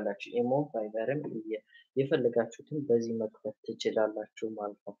ትችላላችሁ። ኢሞ ቫይበርም የፈለጋችሁትን በዚህ መክፈት ትችላላችሁ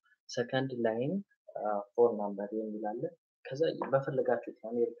ማለት ነው። ሰከንድ ላይን ፎን ናምበር የሚል አለ። ከዛ በፈለጋችሁት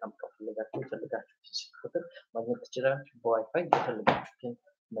የአሜሪካን ከፈለጋችሁ የፈለጋችሁትን ስልክ ቁጥር ማግኘት ትችላላችሁ። በዋይፋይ የፈለጋችሁትን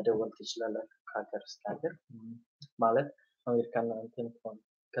መደወል ትችላላችሁ ከሀገር እስከ ሀገር ማለት አሜሪካና እንትን ከሆነ።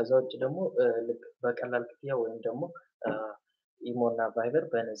 ከዛ ውጭ ደግሞ ልክ በቀላል ክፍያ ወይም ደግሞ ኢሞ እና ቫይበር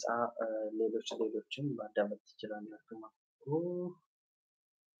በነፃ ሌሎችም ማዳመጥ ትችላላችሁ ማለት ነው።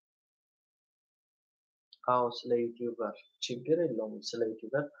 አዎ ስለ ዩቲዩበር ችግር የለውም። ስለ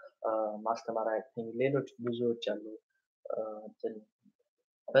ዩቲዩበር ማስተማር አያቅተኝ ሌሎች ብዙዎች አሉ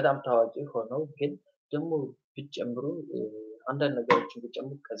በጣም ታዋቂ ሆነው ግን ደግሞ ቢጨምሩ አንዳንድ ነገሮችን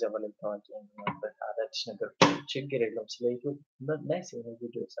ቢጨምሩ ከዚያ በላይ ታዋቂ የሚሆንበት አዳዲስ ነገሮች ችግር የለውም። ስለ ዩቲዩብ ናይስ የሆነ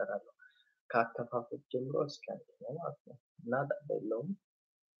ቪዲዮ እሰራለሁ ከአከፋፈት ጀምሮ እስከ እንትን ማለት ነው እና ጣጣ የለውም።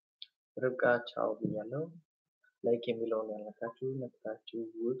 ርብቃ ቻው ብያለሁ። ላይክ የሚለውን ያልነካችሁ ነክታችሁ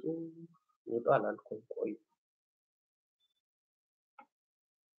ውጡ አላልኩም ቆዩ።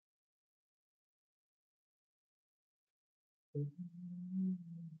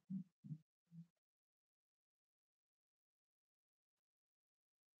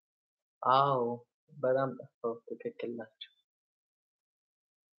 አዎ በጣም ጠፋው። ትክክል ናቸው።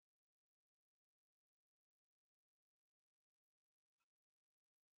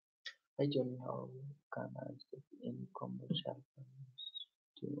 I don't know can I speak in commercial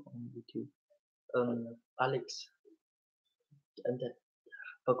on YouTube አሌክስ እንትን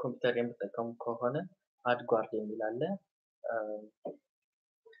በኮምፒውተር የምጠቀሙ ከሆነ አድጓርድ የሚል አለ።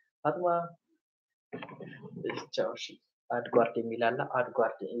 አድጓርድ የሚል አለ።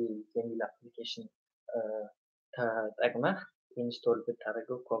 አድጓርድ የሚል አፕሊኬሽን ተጠቅመህ ኢንስቶል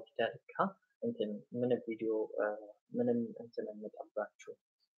ብታደርገው ኮምፒውተር ጋር እንትን ምንም ቪዲዮ ምንም እንትን አይመጣባችሁ።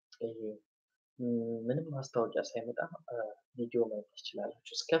 ይሄ ምንም ማስታወቂያ ሳይመጣ ቪዲዮ ማየት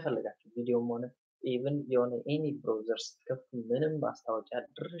ትችላላችሁ እስከፈለጋችሁ። ቪዲዮም ሆነ ኢቭን የሆነ ኤኒ ብራውዘር ስትከፍቱ ምንም ማስታወቂያ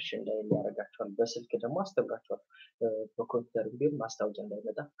ድርሽ እንዳይል ያደርጋችኋል። በስልክ ደግሞ አስተምራችኋል። በኮምፒውተር ቢሆን ማስታወቂያ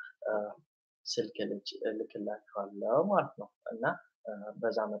እንዳይመጣ ስልክ እልክላችኋለሁ ማለት ነው እና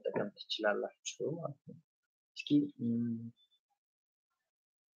በዛ መጠቀም ትችላላችሁ ማለት ነው። እስኪ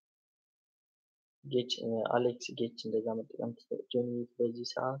ጌች አሌክስ ጌች እንደዛ መጠቀም ትችላለች። በዚህ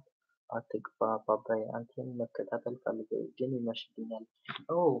ሰዓት አትግባ ባባይ አንተን መከታተል ፈልገው ግን ይመሽብኛል።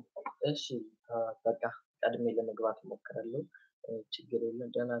 እሺ በቃ ቀድሜ ለመግባት እሞክራለሁ። ችግር የለም።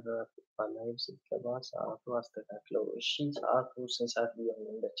 ደህና ደራፍ ባላይቭ ስትገባ ሰዓቱ አስተካክለው። እሺ ሰዓቱ ስንት ሰዓት ቢሆን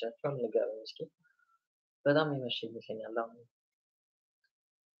ይመቻችኋል? ንገሩኝ እስኪ። በጣም ይመሽ ይመስለኛል አሁን።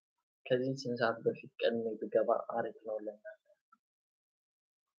 ከዚህ ስንት ሰዓት በፊት ቀድሜ ብገባ አሪፍ ነው ለእናንተ?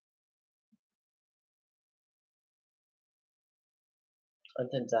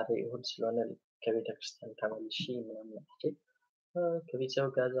 እንትን ዛሬ እሑድ ስለሆነ ከቤተክርስቲያን ተመልሼ ምናምን መጥቼ ከቤተሰብ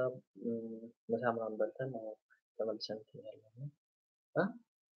ጋር ምሳ ምናምን በልተን ተመልሰን እንትን ያለነው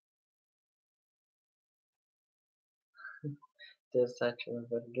ደርሳችሁ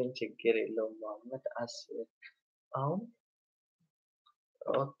ነበር ግን ችግር የለውም። መሐመድ አስብ አሁን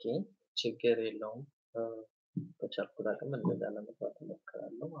ኦኬ ችግር የለውም። በቻልኩት አቅም እንደዛ ለመግባት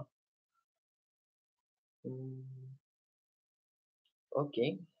እሞክራለሁ ማለት ነው። ኦኬ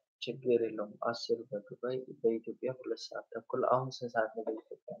ችግር የለውም። 10 በዱባይ በኢትዮጵያ 2 ሰዓት ተኩል። አሁን ስንት ሰዓት ነው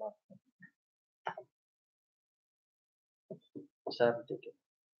በኢትዮጵያ ማለት ነው? ሰርድ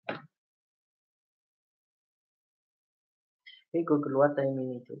Hey Google, what time in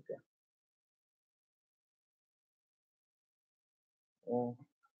Ethiopia?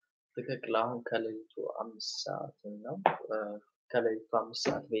 ትክክል። አሁን ከሌሊቱ 5 ሰዓት ነው። ከሌሊቱ 5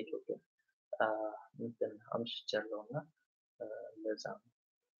 ሰዓት በኢትዮጵያ እንትን አምሽቻለሁ እና ለዛ ነው።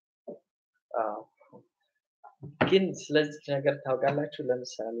 ግን ስለዚህ ነገር ታውቃላችሁ?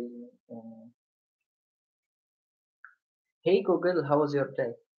 ለምሳሌ Hey Google, how was your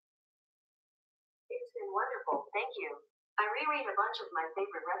day? It's been wonderful, thank you. reread a bunch of my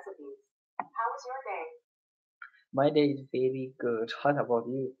favorite recipes. How was your day? My day is very good. What about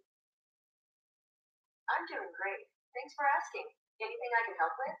you? I'm doing great. Thanks for asking. Anything I can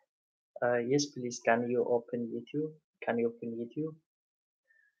help with? Yes, please. Can you open YouTube? Can you open YouTube?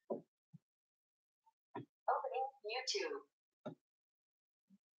 Opening YouTube.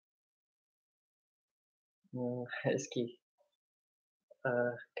 እስኪ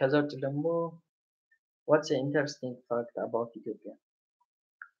ከዛ ውጭ ደግሞ what's the interesting fact about Ethiopia?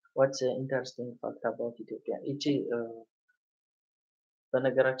 What's the interesting fact about Ethiopia? እቺ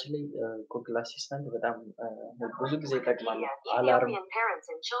በነገራችን ላይ ጉግል አሲስታንት በጣም ብዙ ጊዜ ይጠቅማል። አላርም Ethiopian parents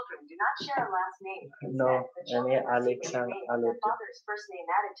and children do not share a last name. No, Instead, the children receive a Alexa new name with their father's first name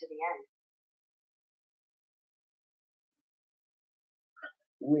added to the end.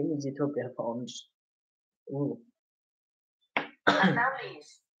 When is Ethiopia found? Ooh. I found these.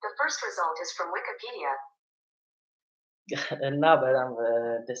 The first result is from Wikipedia. እና በጣም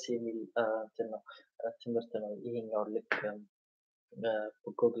ደስ የሚል እንትን ነው ትምህርት ነው ይሄኛው። ልክ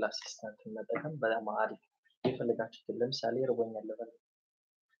ጉግል አሲስታንት መጠቀም በጣም አሪፍ። የፈለጋችሁትን ለምሳሌ ርቦኛል ልበል።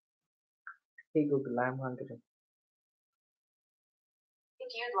 Hey Google, I'm hungry.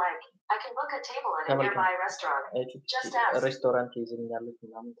 If you'd like, I can book a table at a nearby restaurant. Just ask. ሬስቶራንት ይዘኛል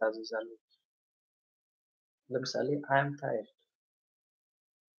ምናምን ታዘዛለሁ። ለምሳሌ I'm tired.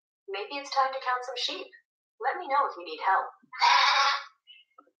 Maybe it's time to count some sheep. Let me know if you need help.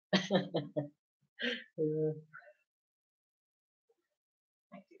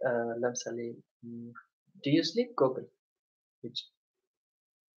 ለምሳሌ do you sleep Google?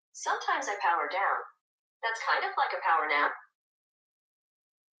 Sometimes I power down. That's kind of like a power nap.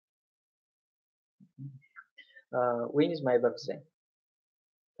 When is my birthday?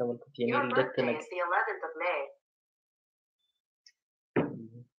 Your birthday is the 11th of May.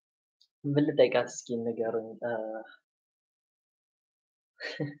 ምን ልጠይቃት እስኪ ንገሩኝ።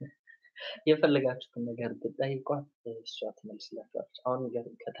 የፈለጋችሁትን ነገር ብትጠይቋት እሷ ትመልስላችኋለች። አሁን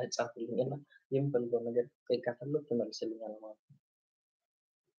ከታች ጻፉልኝ እና የምፈልገው ነገር ጠይቃታለሁ ትመልስልኛለች ማለት ነው።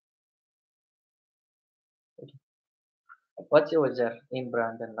 What's your weather in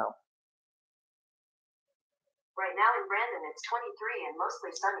Brandon now? Right now in Brandon it's 23 and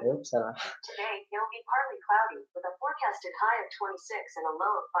mostly sunny. Oops, Today it'll be partly cloudy with a forecasted high of 26 and a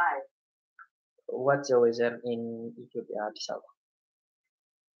low of 5. What's your weather in Ethiopia, Addis Ababa?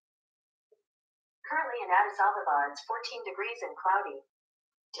 Currently in Addis Ababa it's 14 degrees and cloudy.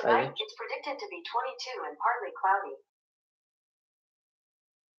 Tonight it's predicted to be 22 and partly cloudy.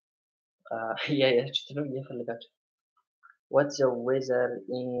 What's your weather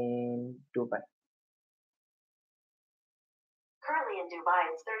in Dubai? Currently in Dubai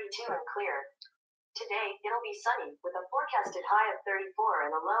it's 32 and clear. Today it'll be sunny with a forecasted high of 34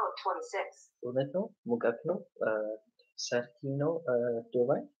 and a low of 26. እውነት ነው ሙቀት ነው ሰርቲ ነው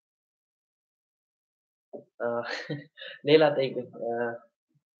ዱባይ። ሌላ ጠይቁኝ።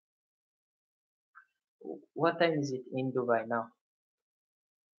 What time is it in Dubai now?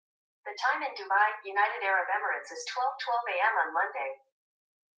 The time in Dubai, United Arab Emirates is 12:12 a.m. on Monday.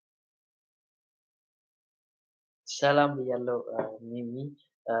 ሰላም ብያለሁ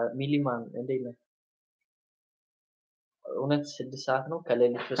ሚሊማን እንዴት ነህ? እውነት 6 ሰዓት ነው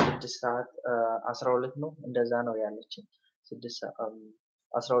ከሌሊቱ 6 ሰዓት 12 ነው እንደዛ ነው ያለችኝ። 6 ሰዓት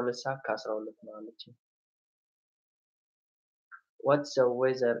 12 ሰዓት ከ12 ነው ያለችኝ። What's the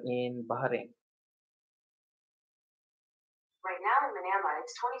weather in Bahrain? Right now in Manama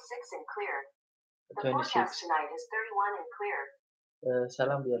it's 26 and clear. The forecast tonight is 31 and clear.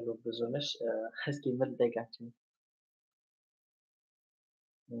 ሰላም ብያለሁ ብዙ ነሽ። እስኪ ምን ልጠይቃችሁ?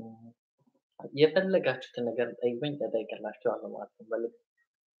 የፈለጋችሁትን ነገር ጠይቁኝ እጠይቅላችኋለሁ ማለት ነው። በልክ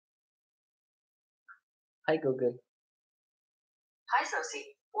Hi Google. Hi Sophie.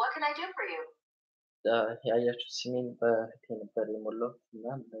 What can I do for you? ያያችሁ ስሜን በህቴ ነበር የሞላው እና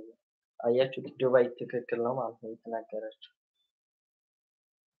አያችሁ ዱባይ ትክክል ነው ማለት ነው የተናገረችው።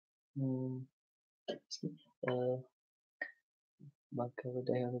 ማከበድ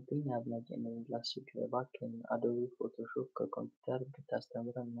አይሆንብኝ አድናቂ ነኝ ላስክ እባክህን አዶቤ ፎቶሾፕ ከኮምፒውተር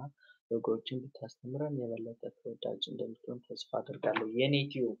ብታስተምረንና ሎጎዎችን ብታስተምረን የበለጠ ተወዳጅ እንደምትሆን ተስፋ አደርጋለሁ። የኔ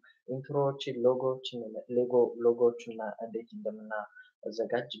ዩቲዩብ ኢንትሮዎችን ሎጎዎችን እንዴት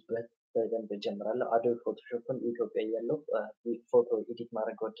እንደምናዘጋጅበት በደንብ እጀምራለሁ። አዶቤ ፎቶሾፕን ኢትዮጵያ ያለው ፎቶ ኤዲት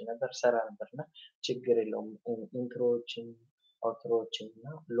ማድረግ ወድ ነበር ሰራ ነበርና ችግር የለውም። ኢንትሮዎችን አውትሮዎችን እና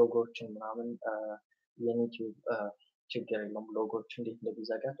ሎጎዎችን ምናምን የዩቲዩብ ችግር የለውም። ሎጎዎች እንዴት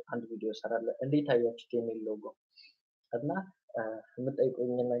እንደሚዘጋጅ አንድ ቪዲዮ እሰራለሁ። እንዴት አያችሁት የሚል ሎጎ እና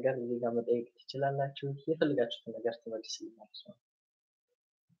የምጠይቁኝ ነገር እዚህ ጋር መጠየቅ ትችላላችሁ። የፈለጋችሁትን ነገር ትመልስልኛላችሁ።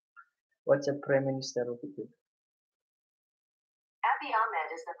 What's the Prime Minister of Ethiopia?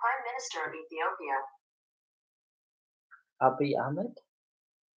 is the Prime Minister of Ethiopia? Abiy Ahmed.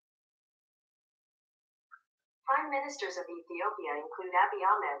 Prime Ministers of Ethiopia include Abiy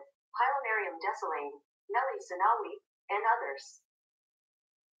Ahmed, Hailemariam Desalegn, Meles Zenawi, and others.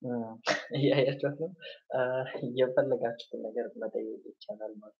 እያያችሁት ነው። የፈለጋችሁትን ነገር መጠየቅ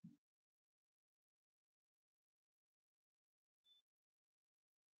ይቻላል ማለት ነው።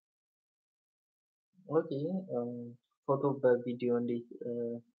 ኦኬ ፎቶ በቪዲዮ እንዴት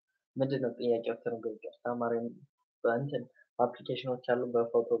ምንድነው ጥያቄው? ተነገር ተማሪም በእንትን አፕሊኬሽኖች አሉ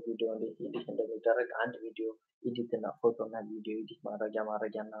በፎቶ ቪዲዮ እንዴት ኤዲት እንደሚደረግ አንድ ቪዲዮ ኤዲት እና ፎቶ እና ቪዲዮ ኤዲት ማድረጊያ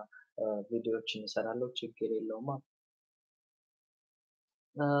እና ቪዲዮዎችን እሰራለሁ። ችግር የለውም።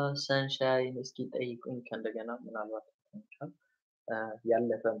 ሰንሻይን እስኪ ጠይቁኝ ከእንደገና ምናልባት እንኳን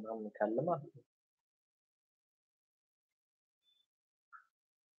ያለፈ ምናምን ካለ ማለት ነው።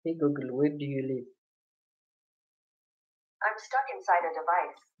 Hey Google, where do you live? I'm stuck inside a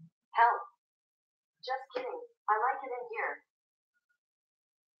device. Help. Just kidding. I like it in here.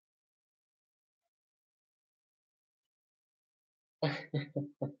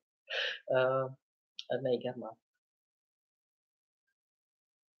 እና ይገርማል።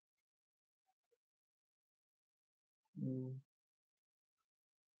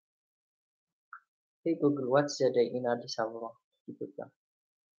 Hey Google, what's the day in Addis Ababa, Ethiopia?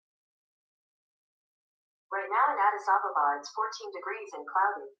 Right now in Addis Ababa, it's 14 degrees and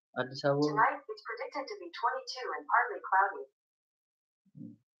cloudy. Addis Ababa. Tonight, it's predicted to be 22 and partly cloudy.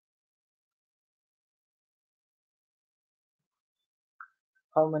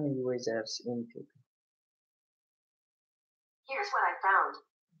 How many weathers in Ethiopia? Here's what I found.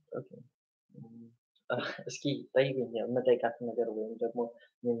 Okay. እስኪ ጠይቁኝ የምጠይቃት ነገር ወይም ደግሞ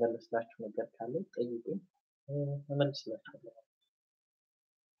የሚመለስላችሁ ነገር ካለ ጠይቁኝ እመልስላችኋለሁ።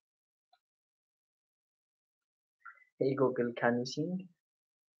 Hey Google, can you sing?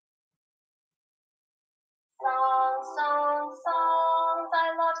 Songs, I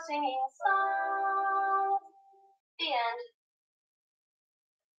love singing songs. The end.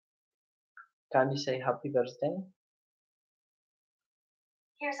 Can you say happy birthday?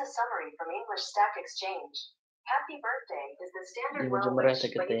 Here's a summary from English Stack Exchange. Happy birthday is the standard well የመጀመሪያ wish,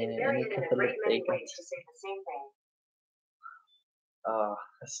 but you can vary it in a great many ways to say the same thing.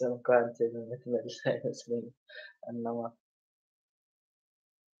 እሱ እንኳን የምትመልስ አይመስለኝም። እናማ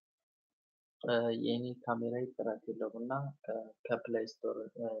የኔ ካሜራ ጥራት የለውም እና ከፕሌይ ስቶር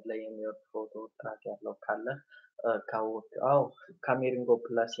ላይ የሚወርድ ፎቶ ጥራት ያለው ካለ ካወቅ ካሜሪንጎ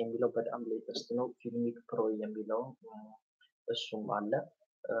ፕላስ የሚለው በጣም ሌተስት ነው። ፊልሚክ ፕሮ የሚለው እሱም አለ።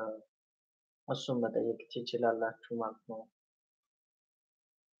 እሱም መጠየቅ ትችላላችሁ ማለት ነው።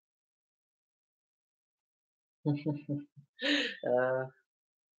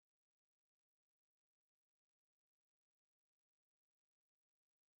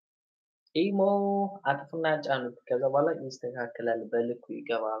 ኢሞ አጥፉና ጫኑት ከዛ በኋላ ይስተካከላል በልኩ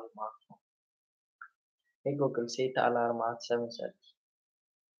ይገባል ማለት ነው። Hey Google, set alarm at 7:30.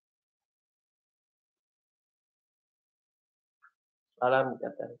 አላርም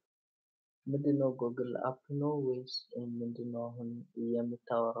ቀጠለ። ምንድነው ጉግል አፕ ነው ወይስ ምንድነው አሁን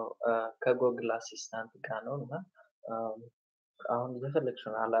የምታወራው? ከጉግል አሲስታንት ጋር ነው እና አሁን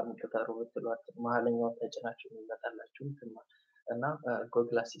የፈለግሽውን አላርም ቅጠሩ ብትሏት መሀለኛውን ተጭናችሁ ይመጣላችሁ እና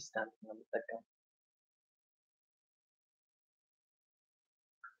ጉግል አሲስታንት ነው የምጠቀመው።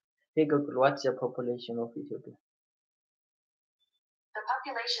 Hey Google, what's the population of Ethiopia? The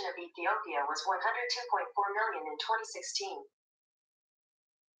population of Ethiopia was 102.4 million in 2016.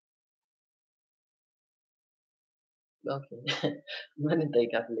 Okay. ምን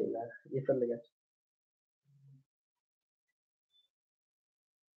እንጠይቃት ሌላ የፈለጋችሁ?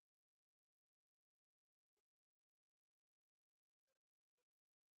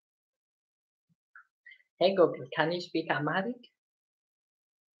 Hey Google, can you speak Amharic?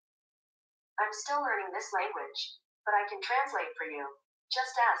 I'm still learning this language, but I can translate for you.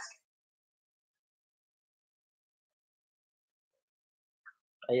 Just ask.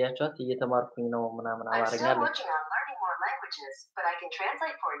 አያችኋት እየተማርኩኝ ነው ምናምን I'm አማርኛ still አለ። working on learning more languages, but I can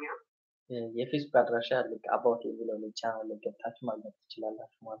translate for you. የፌስቡክ አድራሻ አለ አባውት የሚለው ላይ ቻናል ላይ ገብታችሁ ማግኘት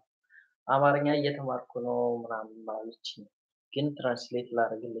ትችላላችሁ ማለት ነው። አማርኛ እየተማርኩ ነው ምናምን ማለች ግን ትራንስሌት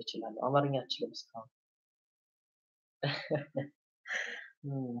ላደርግልህ እችላለሁ። አማርኛ አልችልም እስካሁን።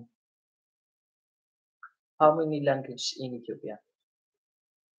 How many languages in Ethiopia?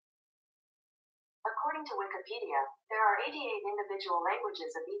 According to Wikipedia, there are 88 individual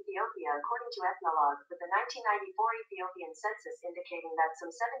languages of Ethiopia according to Ethnologue, with the 1994 Ethiopian census indicating that some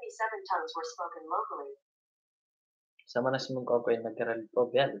 77 tongues were spoken locally. 88 ቋንቋ ይነገራል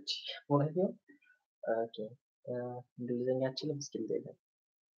ኢትዮጵያ አለች። እውነት ነው? ኦኬ እንግሊዘኛ አልችልም እስኪ ልጠይቅ።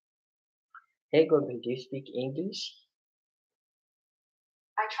 Hey Google, do you speak English?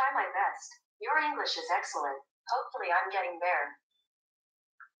 I try my best. Your English is excellent. Hopefully I'm getting there.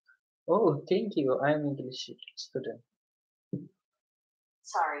 Oh, thank you. I'm English student.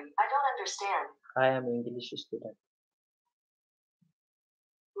 Sorry, I don't understand. I am English student.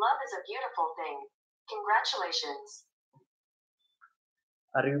 Love is a beautiful thing. Congratulations.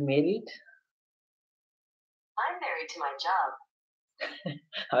 Are you married? I'm married to my job.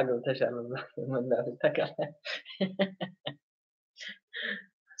 አግብተሻል ምናምን ታውቃለህ?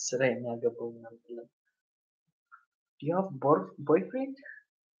 ስራዬን ያገባው ምናምን ብለው። Do you have boyfriend?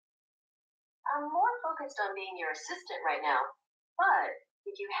 I'm more focused on being your assistant right now. But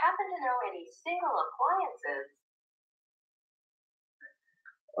if you happen to know any single appliances,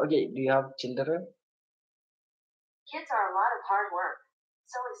 Okay, do you have children? kids are a lot of hard work.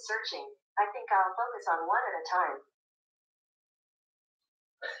 So is searching. I think I'll focus on one at a time.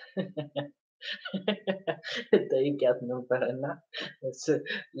 ጠይቂያት ነበር እና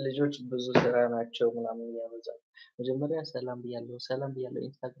ልጆች ብዙ ስራ ናቸው ምናምን ያበዛል። መጀመሪያ ሰላም ብያለሁ።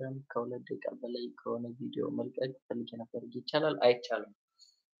 ኢንስታግራም ከሁለት ደቂቃ በላይ ከሆነ ቪዲዮ መልቀቅ ፈልጌ ነበር። ይቻላል አይቻልም?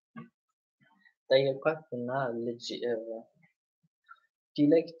 ጠየኳት እና ልጅ do you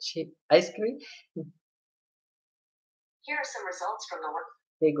like ice cream? Here are some results from the work.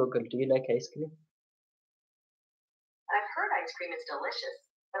 Hey Google, do you like ice cream? I've heard ice cream is delicious,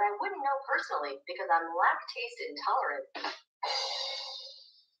 but I wouldn't know personally because I'm lactose intolerant.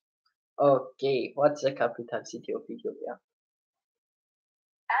 Okay, what's the capital city of Ethiopia?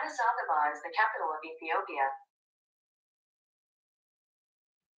 Addis Ababa is the capital of Ethiopia.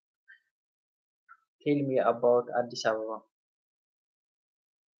 Tell me about Addis Ababa.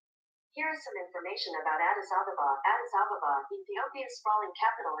 Here is some information about Addis Ababa. Addis Ababa, Ethiopia's sprawling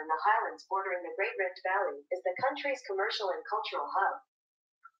capital in the highlands bordering the Great Rift Valley, is the country's commercial and cultural hub.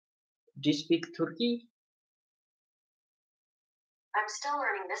 Do you speak Turkey? I'm still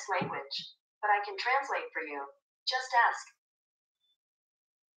learning this language, but I can translate for you. Just ask.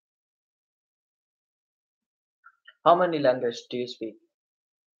 How many languages do you speak?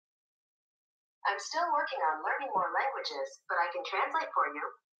 I'm still working on learning more languages, but I can translate for you.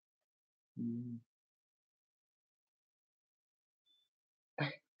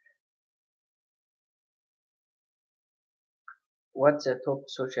 What's the top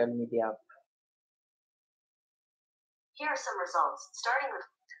social media app? Here are some results, starting with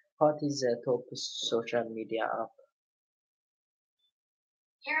What is the top social media app?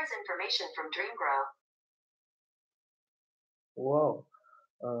 here is information from DreamGrow. Wow.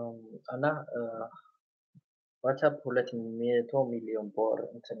 እና ዋትስአፕ 200 ሚሊዮን በወር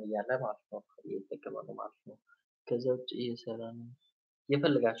እንትን እያለ ማለት ነው እየተጠቀመ ነው ማለት ነው። ከዛ ውጭ እየሰራ ነው።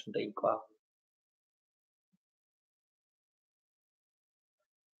 የፈለጋችሁን ጠይቀው አሁን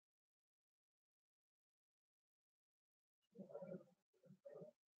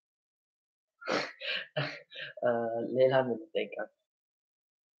ሌላ ምን ልጠይቃችሁ?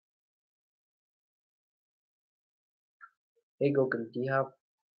 Hey Google, do you have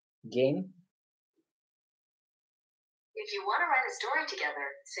game? If you want to write a story together,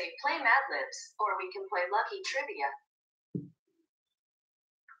 say play Mad Libs, or we can play Lucky Trivia.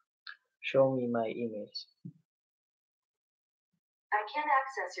 Show me my emails. I can't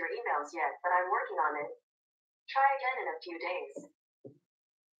access your emails yet, but I'm working on it. Try again in a few days.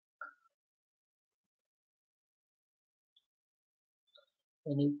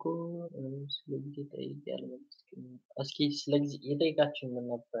 እኔ እኮ ስለዚህ ጠይቄያለሁ። እስኪ ስለዚህ የጠየቃችሁ ምን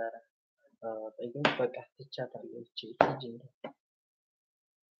ነበረ? ጠይቁኝ። በቃ ትቻታለሁ። እቺ ሂጂ እንደ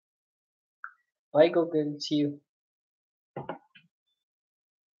Bye Google, see you.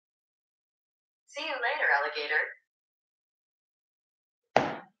 See you later, alligator.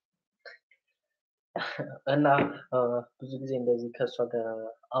 እና ብዙ ጊዜ እንደዚህ ከእሷ ጋር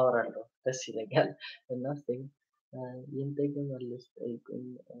አወራለሁ፣ ደስ ይለኛል። እና ይህን ጠይቁኝ መለስ ጠይቁኝ።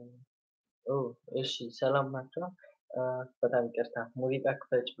 እሺ ሰላም ናቸው? በጣም ይቅርታ ሙዚቃ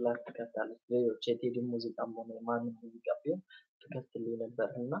ክፈች ብላ ትከፍታለች። ሌሎች የቴዲ ሙዚቃም ሆነ የማንም ሙዚቃ ቢሆን ትከፍትልኝ ነበር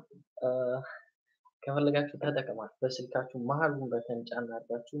እና ከፈለጋችሁ ተጠቀሟት። በስልካችሁ መሀሉን በተን ጫን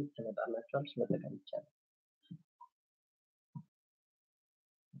አድርጋችሁ ትመጣላችኋለች፣ መጠቀም ይቻላል።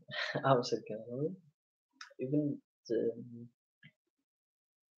 አመሰግናለሁ። ኢቭን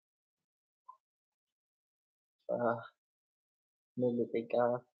ምን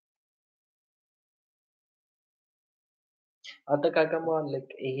ልጠይቃት? አጠቃቀሟ ልክ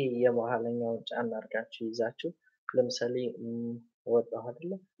ይሄ የመሀለኛውን ጫን አድርጋችሁ ይዛችሁ ለምሳሌ ወጣሁ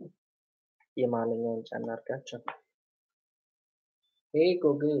አይደለ? የመሀለኛውን ጫን አድርጋችሁ Hey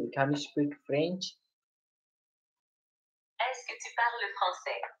Google, can you speak French? Est-ce que tu parles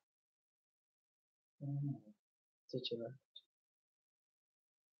français? ትችላለህ።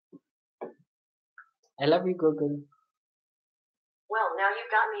 I love you Google. Well, now you've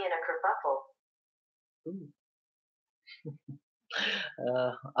got me in a kerfuffle.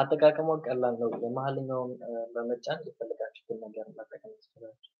 አጠቃቀሟ ቀላል ነው። የመሀልኛውን በመጫን የፈለጋችሁትን ነገር መጠቀም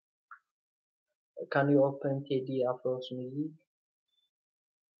ትችላላችሁ። Can you open Teddy Afro's music?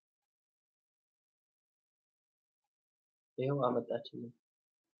 ይኸው አመጣችልኝ።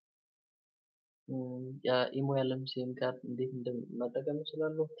 የኢሞ ያለም ሲም ካርድ እንዴት እንደመጠቀም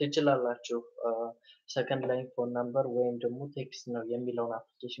ትችላላችሁ። ሰከንድ ላይን ፎን ነምበር ወይም ደግሞ ቴክስት ነው የሚለውን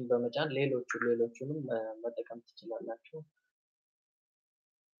አፕሊኬሽን በመጫን ሌሎቹንም መጠቀም ትችላላችሁ።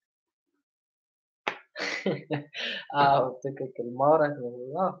 አዎ ትክክል ማውራት ነው።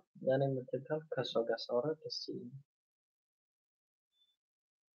 አዎ እኔ የምትካል ከሷ ጋር ሳወራ ደስ ይለኛል።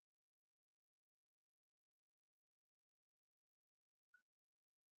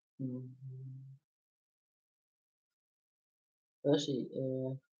 እሺ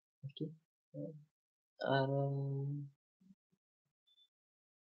እስኪ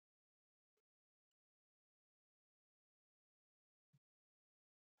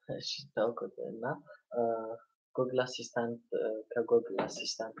እሺ ታውቁት እና ጉግል አሲስታንት ከጉግል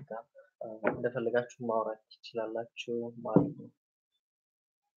አሲስታንት ጋር እንደፈለጋችሁ ማውራት ትችላላችሁ ማለት ነው።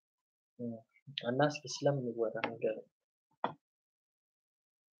 እና እስኪ ስለሚወራ ነገር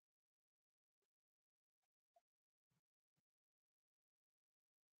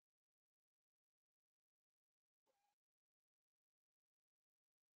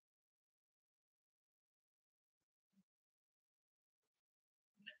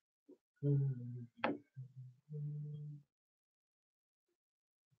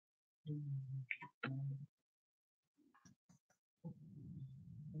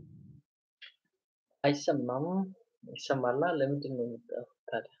አይሰማም? ይሰማላ? ለምንድን ነው የምትጠፋው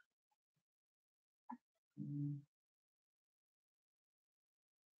ታዲያ?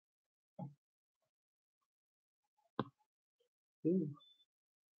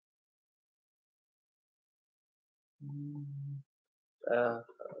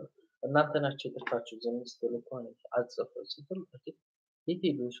 እናንተ ናችሁ የጠፋችሁ። ዝም ስትሉ እኮ ነው አትጽፉ ስትሉ የት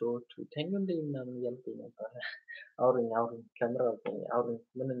ሄዱ ሰዎቹ ተኙ እንደ ምናምን እያልኩኝ ነበረ። አውሩኝ ከምር አውሩኝ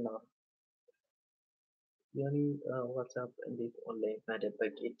ምን እናውራ? የኔ ዋትስአፕ እንዴት ኦንላይን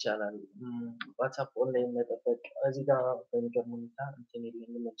መደበቅ ይቻላል? ዋትስአፕ ኦንላይን መደበቅ እዚህ ጋር በሚገርም ሁኔታ እንትን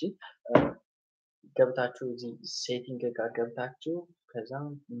የለኝም እንጂ ገብታችሁ እዚህ ሴቲንግ ጋር ገብታችሁ ከዛ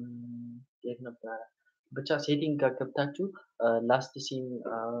የት ነበረ ብቻ ሴቲንግ ጋር ገብታችሁ ላስት ሲም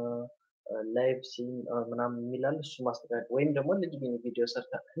ላይቭ ሲም ምናምን የሚላል እሱ ማስተካከል ወይም ደግሞ ልጅ ቪዲዮ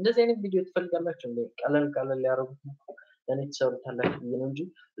ሰርታ እንደዚህ አይነት ቪዲዮ ትፈልጋላችሁ እንዴ? ቀለል ያደረጉት ለኔ ትሰሩታላችሁ ብዬ ነው እንጂ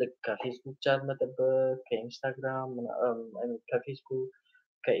ልክ ከፌስቡክ ቻት መጠበቅ ከኢንስታግራም ከፌስቡክ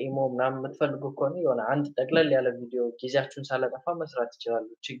ከኢሞ ምናምን የምትፈልጉ ከሆነ የሆነ አንድ ጠቅለል ያለ ቪዲዮ ጊዜያችሁን ሳላጠፋ መስራት ይችላሉ።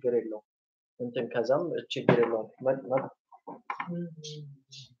 ችግር የለውም። እንትን ከዛም ችግር የለውም።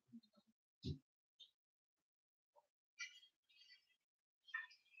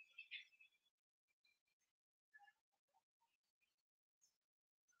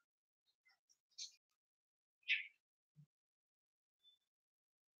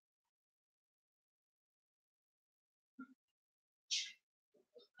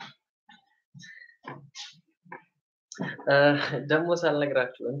 ደግሞ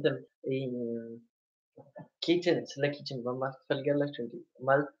ሳልነግራችሁ እንትን ኪችን ስለ ኪችን መማር ትፈልጋላችሁ እንዴ?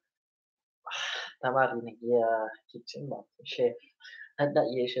 ማለት ተማሪ ነኝ የኪችን ማለት ነው ሼፍ እና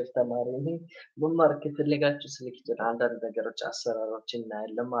የሼፍ ተማሪ ነኝ። መማር ከፈለጋችሁ ስለ ኪችን አንዳንድ ነገሮች አሰራሮችን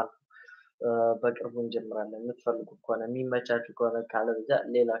እናያለን ማለት ነው። በቅርቡ እንጀምራለን። የምትፈልጉ ከሆነ የሚመቻችሁ ከሆነ ካለበለዚያ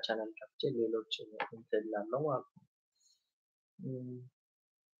ሌላ ቻናል ከፍቼ ሌሎች እንትን እላለሁ ማለት ነው።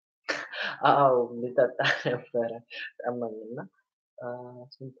 አዎ ልጠጣ ነበረ ጠማኝና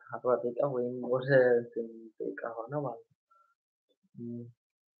ስንት 40 ደቂቃ ወይም ወደ እንትን ደቂቃ ሆነ ማለት ነው።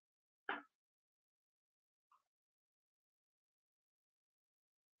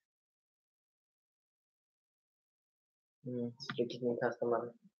 ስለ ኪችን ካስተማር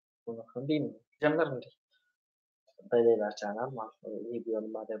እንዴ ነው ጀመር እንዴ? በሌላ ቻናል ማለት ነው። ይሄ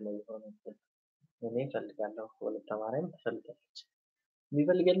ቢሆንማ ደግሞ የሆነበት እኔ እፈልጋለሁ። ሁለት ተማሪም ትፈልጋለች።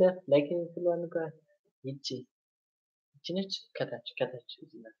 የሚፈልግልህ ላይክ ስለሆነ ጋር ይቺ ነች ከታች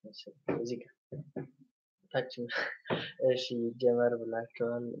እዚህ ናት መሰለኝ እዚህ ጋር ታች እሺ ጀመር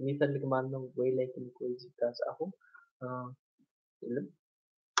ብላችኋል። የሚፈልግ ማን ነው? ወይ ላይክ ወይ እዚህ ጋር ጻፉ። የለም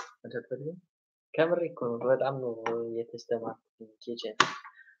አልተፈልግም። ከምሬ እኮ ነው። በጣም ነው የተስተማርኩት ኪችን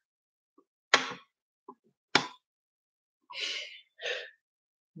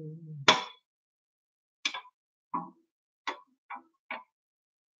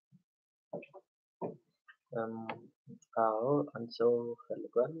አዎ አንድ ሰው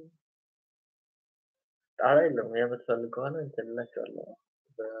ፈልጓል። ጣራ የለም የምትፈልግ ከሆነ እንትን እላቸዋለሁ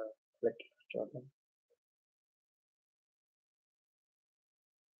እለቅላቸዋለሁ።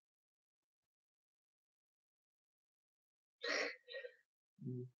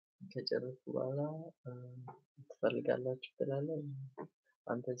 ከጨረስኩ በኋላ ትፈልጋላችሁ ትላለህ።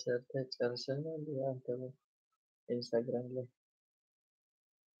 አንተ ሰርተህ ጨርሰህ ነው እንዴ አንተ ኢንስታግራም ላይ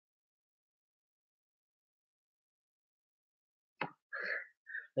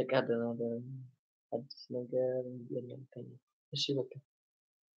በቃ ደህና ደህና አዲስ ነገር የለም ከእኔ። እሺ በቃ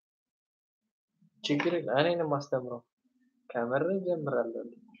ችግር የለም እኔ ነው የማስተምረው። ከምር እጀምራለሁ።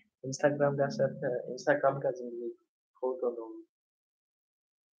 ኢንስታግራም ጋር ሰርተህ ኢንስታግራም ጋር ዝም ብዬ ፎቶ ነው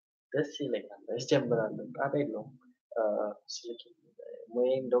ደስ ይለኛል። እጀምራለሁ ጣጣ የለውም። ስልክ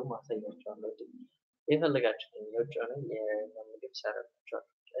ሙያዬን እንደውም አሳያችኋለሁ። የፈለጋችሁትን የውጭ ሆነ የምግብ እሰራላችኋለሁ።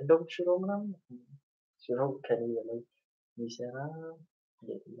 እንደውም ሽሮ ምናምን ሽሮ ከእኔ በላይ የሚሰራ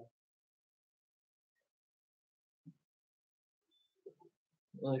የለም።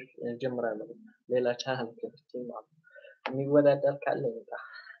 እጀምራለሁ ሌላ ቻናል ከፍቼ ማለት ነው። የሚወዳደር ካለ ይምጣ።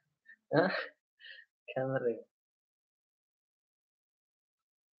 ከምሬ ነው።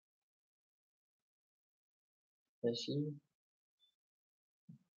 እሺ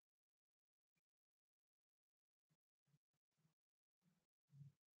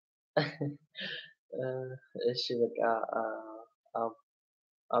እሺ በቃ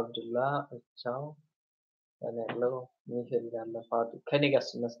አብዱላ ቻው እላለሁ። የሚፈልግ አለ ፋዱ ከእኔ ጋር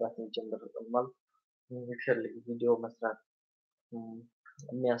መስራት የሚጀምር ማለት የሚፈልግ ቪዲዮ መስራት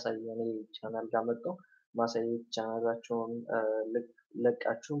የሚያሳይ እኔ ቻናል ጋር መጥተው ማሳየት ቻናላችሁን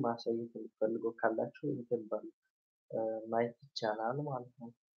ለቃችሁ ማሳየት የምትፈልጉ ካላችሁ እንትን በሉ ማየት ይቻላል ማለት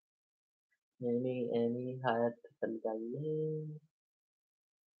ነው። እኔ ሀያት ትፈልጋለህ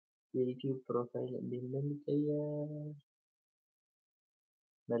የዩቲዩብ ፕሮፋይል እንዴት እንደሚቀየር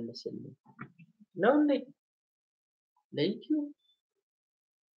መልስልኝ ነው እንዴ? ለዩቲዩብ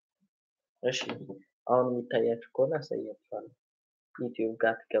እሺ አሁን የሚታያችሁ ከሆነ አሳያችኋለሁ። ዩቲዩብ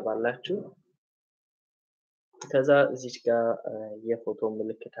ጋር ትገባላችሁ። ከዛ እዚች ጋር የፎቶ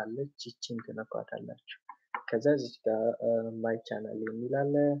ምልክት አለች ይቺን ትነኳታላችሁ። ከዛ እዚች ጋር ማይ ቻናል የሚል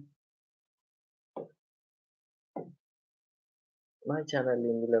አለ። ማይ ቻናል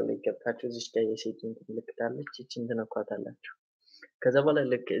የሚለው ላይ ገብታችሁ እዚች ጋር የሴቲንግ ምልክት አለች ይቺን ትነኳታላችሁ። ከዛ በኋላ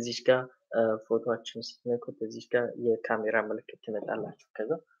ልክ እዚች ጋር ፎቶአችሁን ስትነኩት እዚች ጋር የካሜራ ምልክት ትመጣላችሁ።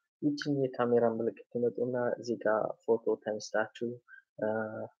 ከዛ ይቺን የካሜራ ምልክት ትመጡና እዚህ ጋር ፎቶ ተነስታችሁ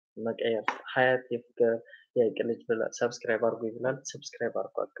መቀየር ሀያት የፍቅር የሀይቅ ልጅ ብላ ሰብስክራይብ አድርጉ ይብላል። ሰብስክራይብ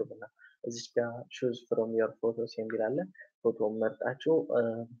አድርጉ አድርጉና እዚች ጋር ቹዝ ፍሮም ዮር ፎቶስ የሚል አለ። ፎቶውን መርጣችሁ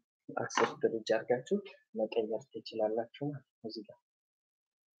 10 ደረጃ አድርጋችሁ መቀየር ትችላላችሁ ማለት ነው። እዚህ ጋር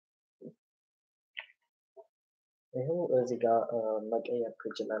ይሄው እዚህ ጋር መቀየር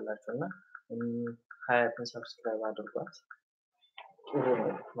ትችላላችሁ እና ሀያትን ሰብስክራይብ አድርጓት። ጥሩ ነው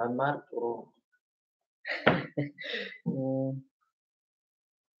መማር ጥሩ ነው።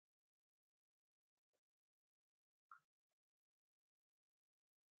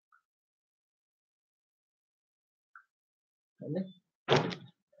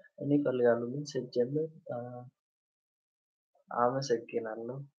 እኔ እፈልጋለሁ ግን ስትጀምር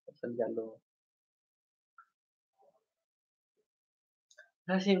አመሰግናለሁ እፈልጋለሁ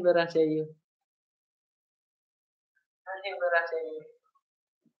ራሴን በራሴ አየሁ።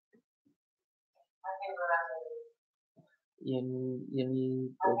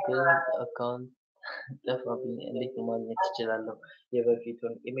 የሚጎግል አካውንት ጠፋብኝ እንዴት ማግኘት እችላለሁ?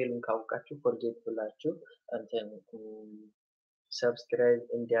 የበፊቱን ኢሜሉን ካወቃችሁ ፎርጌት ብላችሁ እንትን ሰብስክራይብ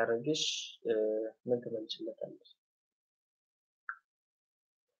እንዲያደርግሽ ምን ትመልሽለታለሽ?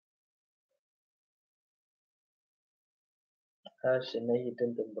 እሺ ነይ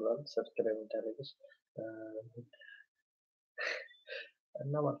ድንድን ብሏል ሰብስክራይብ እንዲያደርግሽ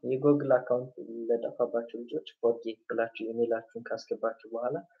እና ማለት የጎግል አካውንት ለጠፋባችሁ ልጆች ፎርጌት ብላችሁ ኢሜላችሁን ካስገባችሁ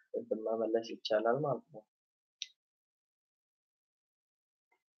በኋላ እንትን መመለስ ይቻላል ማለት ነው።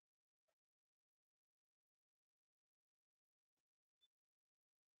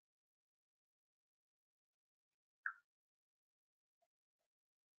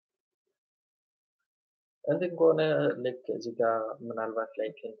 እንትን ከሆነ ልክ እዚህ ጋር ምናልባት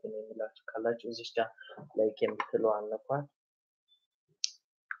ላይክ እንትን የሚላችሁ ካላችሁ እዚህ ጋር ላይክ የምትለው አነኳት።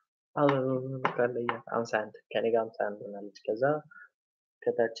 ካለኝ 51 ከኔ ጋር 51 ሆናለች። ከዛ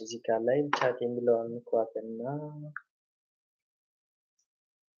ከታች እዚህ ጋር ላይ ቻት የሚለው አነኳትና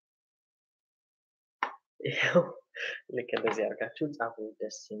ይኸው ልክ እንደዚህ አድርጋችሁ ጻፉ።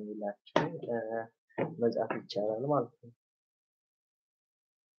 ደስ የሚላችሁ መጻፍ ይቻላል ማለት ነው።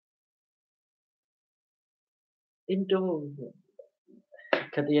 እንደው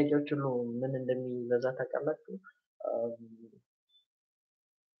ከጥያቄዎች ሁሉ ምን እንደሚበዛ ታውቃላችሁ?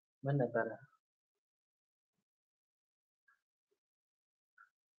 ምን ነበረ?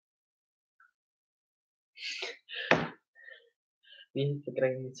 ይህ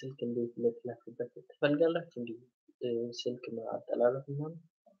ፍቅረኛ ስልክ እንዴት ልትላኩበት ትፈልጋላችሁ? እንዲሁ ስልክ አጠላለፍ ምናምን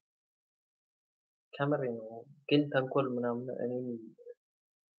ከምሬ ነው። ግን ተንኮል ምናምን እኔም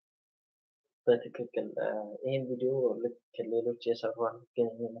በትክክል ይሄን ቪዲዮ ልክ ሌሎች የሰሩ አሉ፣ ግን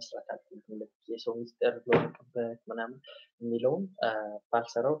እኔ መስራት አልፈልግም። ልክ የሰው ሚስጥር ለወቅበት ምናምን የሚለውን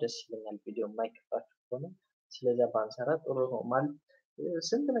ባልሰራው ደስ ይለኛል፣ ቪዲዮ የማይከፋችሁ ከሆነ። ስለዚያ ባንሰራ ጥሩ ነው። ማለት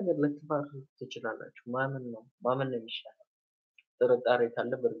ስንት ነገር ልትፈሩ ትችላላችሁ። ማመን ነው የሚሻለው። ጥርጣሬ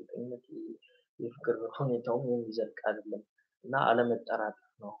ካለ በእርግጠኝነት የፍቅር ሁኔታውም የሚዘልቅ አይደለም እና አለመጠራጠር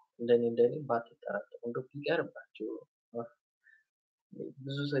ነው። እንደኔ ባትጠራጠሩ እንደው ቢቀርባችሁ።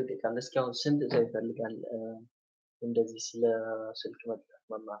 ብዙ ሰው ይጠይቃል። እስኪ አሁን ስንት ሰው ይፈልጋል እንደዚህ ስለ ስልክ መጥቃት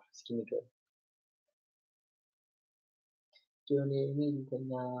መማር? እስኪ ንገሩ። ጆኒ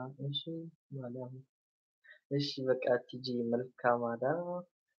ሚልተኛ እሺ ማዳም እሺ በቃ ቲጂ መልካም አዳር።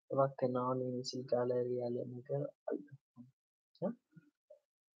 እባክህን አሁን የምስል ጋለሪ ያለ ነገር አልጠፋም።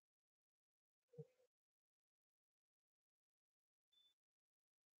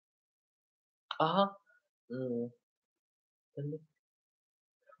 አሀ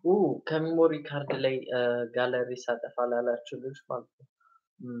ከሜሞሪ ካርድ ላይ ጋለሪ ሳጠፋ ላላችሁ ልጅ ማለት ነው።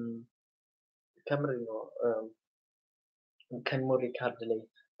 ከምሬ ነው። ከሜሞሪ ካርድ ላይ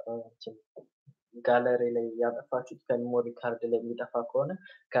ጋለሪ ላይ ያጠፋችሁት ከሜሞሪ ካርድ ላይ የሚጠፋ ከሆነ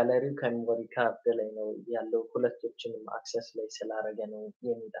ጋለሪው ከሜሞሪ ካርድ ላይ ነው ያለው። ሁለቶችንም አክሰስ ላይ ስላደረገ ነው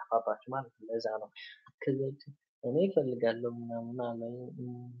የሚጠፋባችሁ ማለት ነው። ለዛ ነው ከዚህ ውጪ እኔ እፈልጋለሁ ምናምን አለኝ።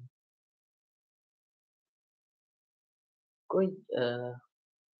 ቆይ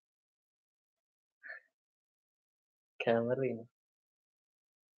ከምሬ ነው።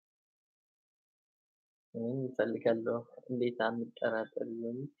 እኔም እፈልጋለሁ እንዴት አንጠራጠር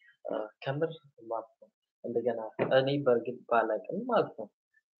ይሆን? ከምር ማለት ነው። እንደገና እኔ በእርግጥ ባላቅም ማለት ነው፣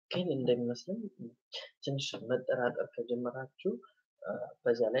 ግን እንደሚመስለኝ ትንሽ መጠራጠር ከጀመራችሁ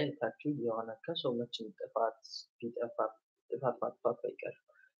በዚያ ላይ ልካችሁ የሆነ ከሰው መቼም ጥፋት ማጥፋቱ አይቀርም።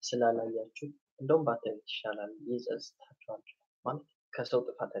 ስላላያችሁ እንደውም ባታዩት ይሻላል፣ ይጸጽታችኋል። ማለት ከሰው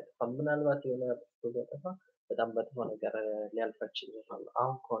ጥፋት አይጠፋም። ምናልባት የሆነ አጥፍቶ ቢያጠፋ በጣም በጥፎ ነገር ሊያልፋችሁ ይችላል።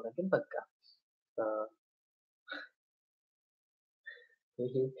 አሁን ከሆነ ግን በቃ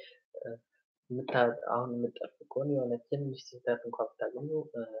ይሄ አሁን የምትጠፉ ከሆነ የሆነ ትንሽ ስህተት እንኳን ብታገኙ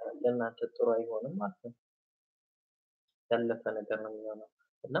ለእናንተ ጥሩ አይሆንም ማለት ነው። ያለፈ ነገር ነው የሚሆነው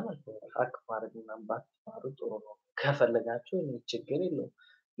እና ማለት ነው ሀክ ማድረግ ምናምን ባትማሩ ጥሩ ነው። ከፈለጋችሁ እኔ ችግር የለውም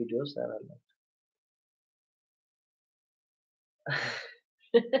ቪዲዮ እሰራለሁ።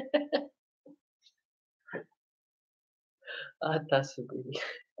 አታስቁኝ።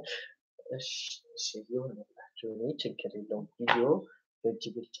 እሺ ይሁንላችሁ፣ እኔ ችግር የለውም ቪዲዮ በእጅ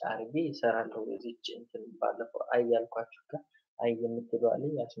ብልጫ አድርጌ እሰራለሁ። በዚህች እንትን ባለፈው አይ ያልኳችሁ ጋር አይ የምትለዋ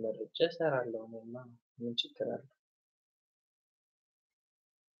ላይ አስመርጬ እሰራለሁ። እኔማ ምን ችግር አለ?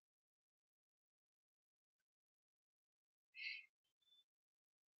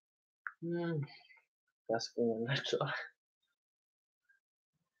 ታስቁኛላችሁ።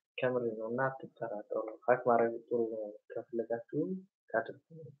 ከምሬ ነው እና አትጠራጠሩ። ሀክ ማድረግ ጥሩ ነው ከፈለጋችሁ ካድርጉ።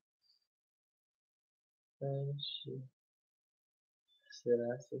 እሺ ስራ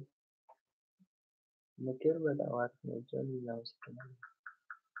ምክር በጣም አሪፍ ነው። አመሰግናለሁ።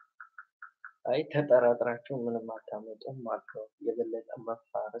 አይ ተጠራጥራችሁ ምንም አታመጡም ማለት ነው። የበለጠ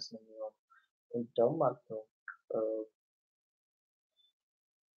መፋረስ ነው የሚሆነው። እንደውም ማለት ነው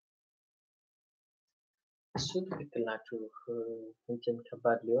እሱ ትክክል ናችሁ። እንትን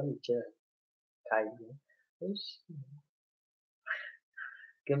ከባድ ሊሆን ይችላል ካየ። እሺ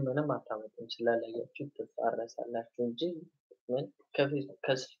ግን ምንም አታመጡም። ስላላያችሁ ትፋረሳላችሁ እንጂ ምን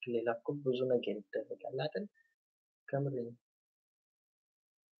ከስልክ ሌላ እኮ ብዙ ነገር ይደረጋል አይደል? ከምሬ ነው።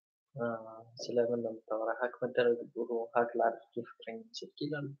 ስለምን ነው የምታወራ? ሀክ መደረግ ጥሩ ሀክ ላድርግ የፍቅረኛ ስልክ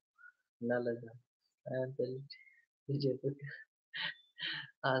ይላሉ እና ለዛ አንተ ልጅ ፍቅር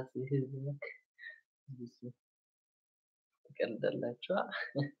ህዝብክ ትቀልዳላችኋ።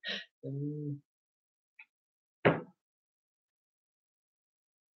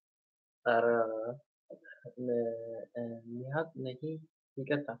 ኧረ ኒሀብ ነሂ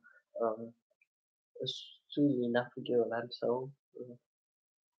ይቅርታ፣ እሱ ይናፍቅ ይሆናል ሰው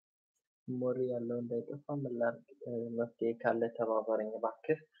ሞሪ ያለው እንዳይጠፋ ምን ላድርግ? መፍትሄ ካለ ተባበረኝ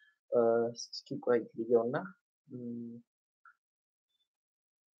እባክህ። እስኪ ቆይ ልየውና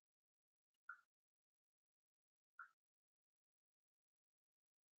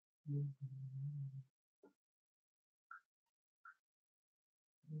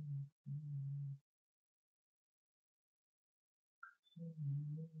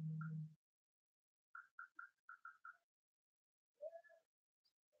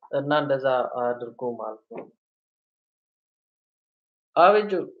እና እንደዛ አድርጎ ማለት ነው።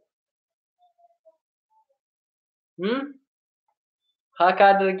 አብጁ ሀክ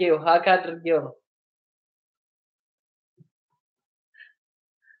አድርጌው ነው።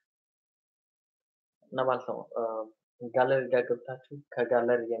 እና ማለት ነው ጋለሪ ጋር ገብታችሁ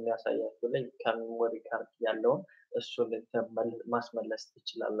ከጋለሪ የሚያሳያችሁ ላይ ከሜሞሪ ካርድ ያለውን እሱን ማስመለስ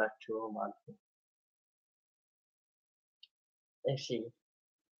ትችላላችሁ ማለት ነው። እሺ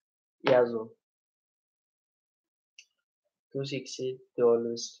ያዙ 260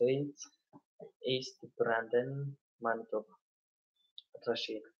 ስትሪት ኢስት ብራንደን ማኒቶባ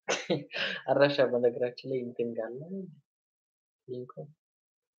አድራሻ በነገራችን ላይ እንትን ጋር ሊንኩ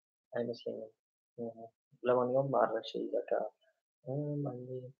አይመስለኝም። ለማንኛውም አድራሻ ይዘጋ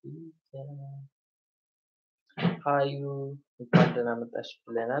ሀዩ እንኳን ደህና መጣሽ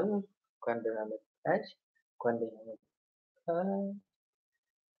ብለናል። እንኳን ደህና መጣሽ፣ እንኳን ደህና መጣሽ።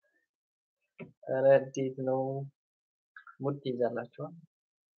 ኧረ እንዴት ነው ሙድ ትይዛላችኋል?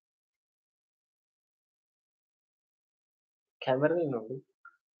 ከምሬ ነው።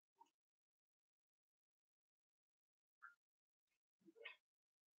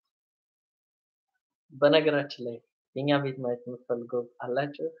 በነገራችን ላይ የኛ ቤት ማየት የምትፈልገው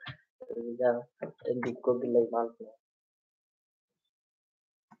አላችሁ እዚህ ጋር እንዲህ ጎግል ላይ ማለት ነው።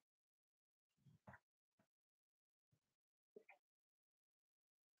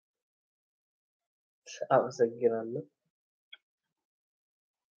 አመሰግናለሁ።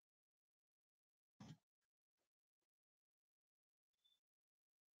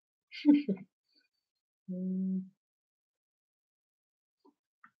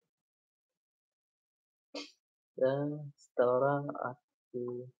 ስታወራ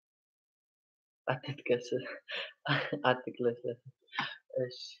አትጥቀስ፣ አትቅለስለስ።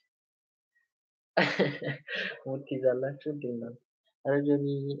 እሺ ሙድ ትይዛላችሁ እንዴ ነው? ኧረ ጆኒ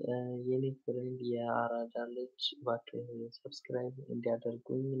የኔ ፍሬንድ የአራዳ ልጅ እባክህ ሰብስክራይብ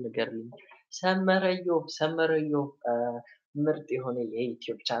እንዲያደርጉኝ ንገርልኝ። ሰመረዮ ምርጥ የሆነ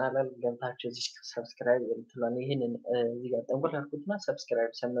የዩቲዩብ ቻናል አለ። ገብታችሁ እዚህ ሰብስክራይብ የምትለውን ይሄንን እዚህ ጋር ጠንቆል አድርጉትና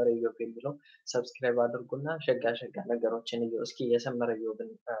ሰብስክራይብ ሰመረዮ የሚለው ሰብስክራይብ አድርጉና ሸጋ ነገሮችን እዩ። እስኪ የሰመረዮብን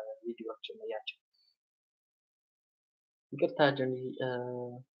ቪዲዮዎችን እያቸው። ይቅርታ ጆኒ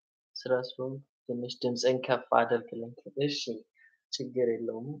ስራ ስለሆንኩ ትንሽ ድምፅን ከፍ አድርግልኝ። እሺ ችግር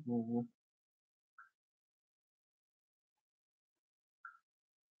የለውም።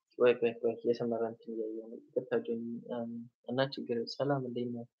 ቆይ የሰመረ እንትን እያየሁ ነው። ይቅርታ ጆኒ እና ችግር ሰላም እንዴት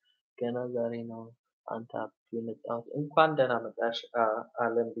ነህ? ገና ዛሬ ነው አንተ አፕ የመጣሁት። እንኳን ደህና መጣሽ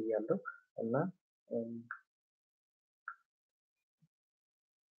አለም ብያለሁ። እና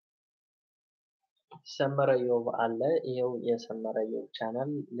ሰመረዮብ አለ። ይኸው የሰመረዮብ ቻናል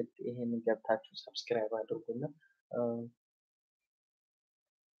ልክ ይሄን ገብታችሁ ሰብስክራይብ አድርጉና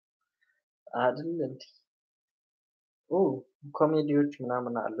አይደል እንዴ ኮሜዲዎች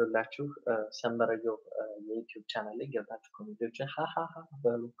ምናምን አሉላችሁ። ሰመረዮብ የዩቲዩብ ቻናል ላይ ገብታችሁ ኮሜዲዎችን ሃሃሃ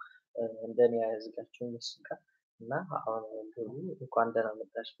በሉ እንደኔ ያዝጋችሁ እሱ ጋር እና አሁን ግቡ። እንኳን ደህና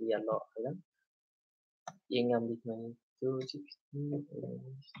መጣሽ ብያለሁ አለም። የኛም ቤት ነው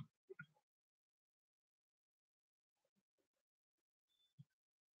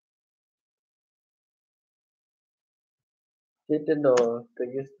ምንድነው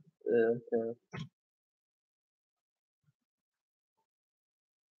ትዕግስት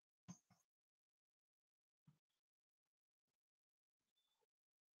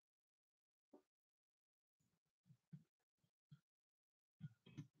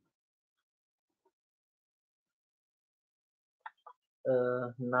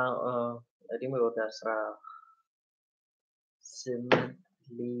እና እድሜ ወደ 18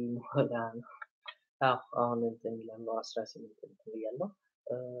 ሊሞላ ነው። አዎ አሁን እንትን ይላል 18 እንትን እያለሁ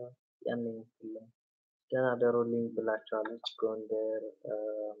ያኔ ደህና ደሩልኝ ብላችኋለች ጎንደር።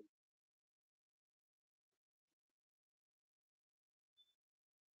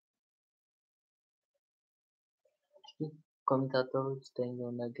 ኮሜንታተሮች ተኛው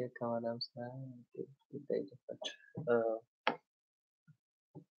ነገር ከማዳም ስራ ጉዳይ ገባቸው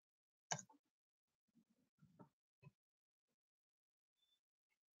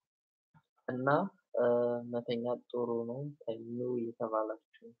እና መተኛት ጥሩ ነው ተኙ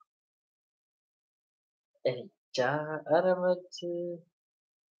እየተባላችሁ እንጃ። ኧረ መች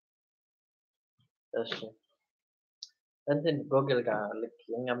እሺ እንትን ጎግል ጋር ልክ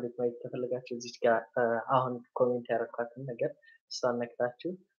የኛም ቤት ማየት ከፈለጋችሁ እዚች ጋር አሁን ኮሜንት ያደረኳትን ነገር እሷን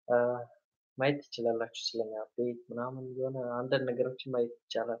ነክታችሁ ማየት ትችላላችሁ። ስለኛ ቤት ምናምን የሆነ አንዳንድ ነገሮችን ማየት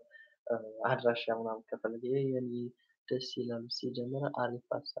ይቻላል። አድራሻ ምናምን ከፈለገ የኔ ደስ ይላል ሲጀምር አሪፍ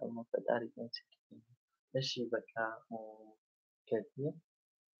ሀሳብ ነው ፈጣሪ ይመስገን። እሺ በቃ ከዚህ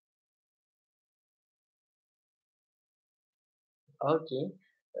ኦኬ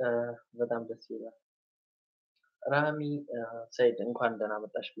በጣም ደስ ይላል። ራሚ ሰይድ እንኳን ደህና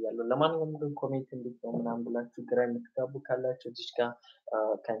መጣሽ ብያለሁ። ለማንኛውም ግን ኮሜንት እንዴት ነው ምናምን ብላችሁ ግራ የምትጋቡ ካላችሁ እዚች ጋር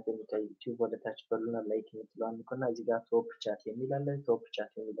ከእንትን ከዩቲዩብ ወደ ታች በሉና ላይክ የምትለዋን ንኩና እዚህ ጋር ቶፕ ቻት የሚል አለ። ቶፕ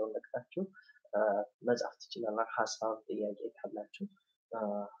ቻት የሚለውን ነክታችሁ መጻፍ ትችላላችሁ። ሀሳብ ጥያቄ ካላችሁ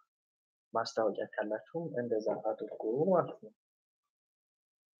ማስታወቂያ ካላችሁም እንደዛ አድርጉ ማለት ነው።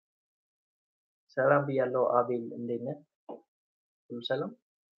 ሰላም ብያለሁ። አቤል እንዴት ነህ? ሁሉ ሰላም?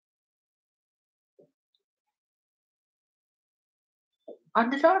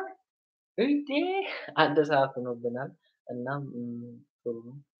 አንድ ሰዓት እንዴ! አንድ ሰዓት ሆኖብናል። እናም ጥሩ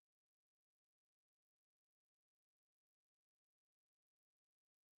ነው።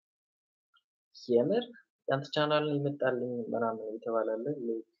 የምር ያንተ ቻናልን ይመጣልኝ ምናምን የተባላለ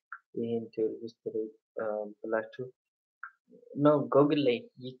ይሄን ቲዮሪ ሂስትሪ ብላችሁ ነው ጎግል ላይ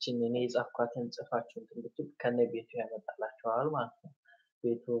ይችን እኔ የጻፍኳትን ጽፋችሁ እንትን ብትሉ ከነ ቤቱ ያመጣላችኋል ማለት ነው።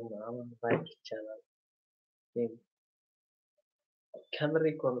 ቤቱ ምናምን ማየት ይቻላል። ከምሬ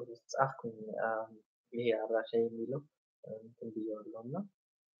እኮ ነው ጻፍኩኝ። ይሄ አድራሻ የሚለው እንትን ብዬዋለሁ እና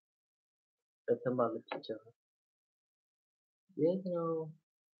እንትን ማለት ይቻላል። የት ነው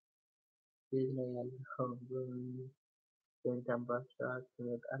ያለው? በኢንተምባሳ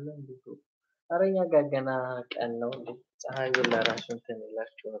ትመጣለህ እንዴ? ኧረ እኛ ጋር ገና ቀን ነው እንዴ? ፀሐዩ ለራሱ እንትን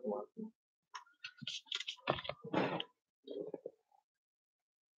ይላችኋል ማለት ነው።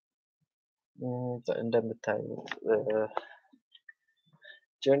 እንደምታዩት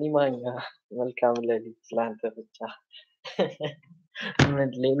ጆኒ ማኛ መልካም ሌሊት ላንተ ብቻ። ምን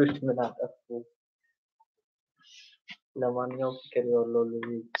ሌሎች ምን አጠፉ? ለማንኛውም ፍቅር የወሎ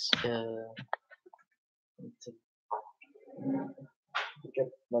ልጅ ፍቅር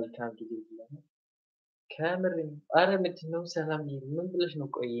መልካም ጊዜ ይላል። ከምር ኧረ ምንድን ነው ሰላም ምን ብለሽ ነው?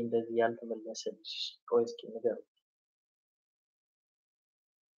 ቆይ እንደዚህ ያልተመለሰልሽ? ቆይ እስኪ ንገሩኝ።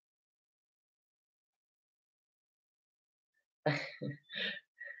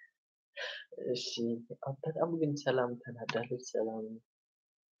 እሺ በጣም ግን ሰላም ተናዳለች። ሰላም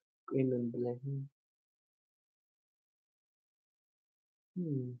ቆይ ምን ብለህ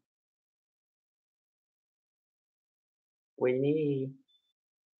ወይኔ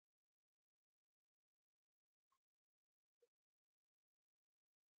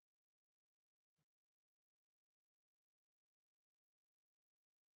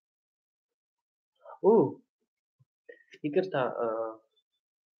ይቅርታ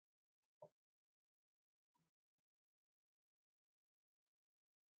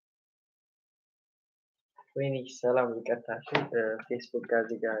ወይኔ ሰላም ይቅርታ። ፌስቡክ ጋር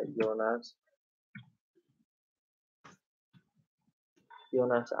እዚህ ጋር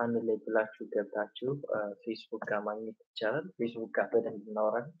ዮናስ አንድ ላይ ብላችሁ ገብታችሁ ፌስቡክ ጋር ማግኘት ይቻላል። ፌስቡክ ጋር በደንብ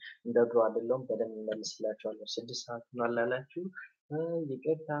እናወራለን። እንደ ድሮ አይደለም፣ በደንብ እመልስላችኋለሁ። 6 ሰዓት ነው አላላችሁ?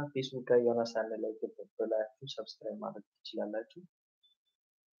 ይቅርታ ፌስቡክ ጋር ዮናስ አንድ ላይ ብላችሁ ሰብስክራይብ ማድረግ ትችላላችሁ።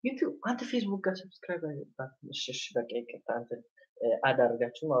 ዩቲዩብ አንተ ፌስቡክ ጋር ሰብስክራይብ አይባል። እሺ በቃ ይቅርታ እንትን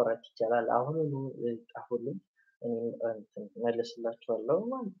አዳርጋችሁ ማውራት ይቻላል። አሁን ጣፉልኝ እኔ መልስላችኋለሁ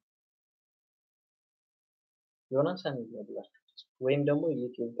ማለት ነው። ዮናስ አንድ ላይ ብላችሁ ወይም ደግሞ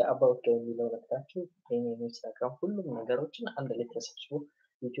ዩቲዩብ ጋር አባውት ጋር የሚለው ነክታችሁ የኔን ኢንስታግራም ሁሉም ነገሮችን አንድ ላይ ተሰብስቦ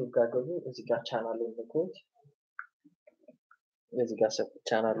ዩቲዩብ ጋር ገቡ። እዚህ ጋር ቻናሉን ንኩት። እዚህ ጋር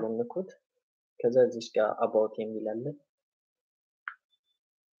ቻናሉን ንኩት። ከዛ እዚህ ጋር አባውት የሚል አለ።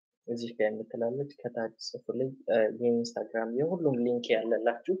 እዚህ ጋር የምትላለች ከታች ጽፉልኝ። የኢንስታግራም የሁሉም ሊንክ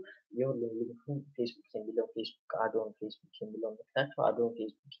ያለላችሁ የሁሉም ሊንክ ፌስቡክ የሚለው ፌስቡክ አዶን ፌስቡክ የሚለው ነክታችሁ አዶን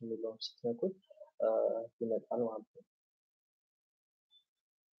ፌስቡክ የሚለውን ስትነኩት ይመጣል ማለት ነው።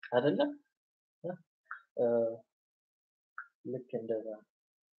 አይደለም ልክ እንደዛ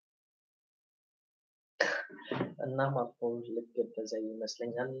እና ማፖዝ ልክ እንደዛ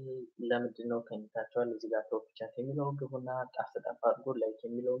ይመስለኛል። ለምንድን ነው ተኝታችኋል? እዚህ ጋር ቶፕ ቻት የሚለውን ግቡና ጣፍ አድርጎ ላይክ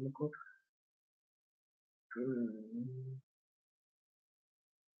የሚለውን ንኩ።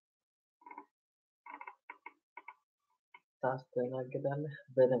 ታስተናግዳለህ?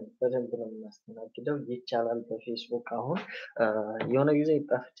 በደንብ ነው የምናስተናግደው። ይቻላል። በፌስቡክ አሁን የሆነ ጊዜ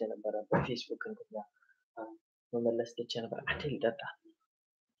ጠፍቼ ነበረ። በፌስቡክ እንትና መመለስ ትቼ ነበር። አንዴ ልጠጣ።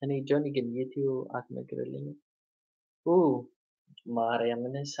 እኔ ጆኒ ግን ዩቲዩብ አትነግርልኝም?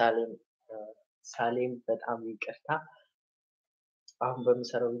 ማርያምን ሳሌም በጣም ይቅርታ። አሁን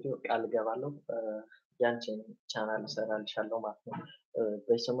በምሰራው ቪዲዮ ቃል እገባለሁ ያንቺን ቻናል እሰራልሻለሁ ማለት ነው።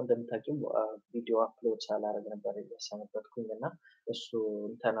 በሰሞኑ እንደምታውቂው ቪዲዮ አፕሎድ ሳላደርግ ነበር የሰነበትኩኝ እና እሱ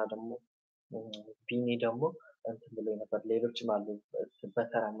እንትና ደግሞ ቢኒ ደግሞ እንትን ብሎኝ ነበር። ሌሎችም አሉ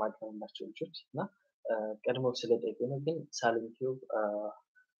በተራ የማቀርብላቸው ልጆች እና ቀድመው ስለጠየቁኝ ነው። ግን ሳሎም ቲዩብ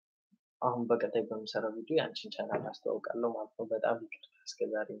አሁን በቀጣይ በምሰራው ቪዲዮ ያንቺን ቻናል አስተዋውቃለሁ ማለት ነው። በጣም ይቅርታ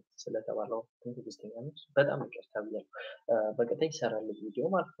እስከዛሬ ስለተባለው ትዕግስተኛ ነች። በጣም ይቅርታ ብያለሁ። በቀጣይ ይሰራል ቪዲዮ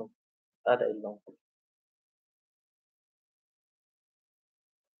ማለት ነው። ጣጣ የለውም።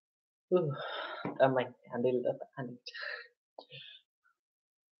 ጠማኝ። አንዴ ልጠጣ አንዴ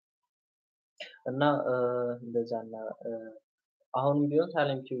እና እንደዛና አሁንም ቢሆን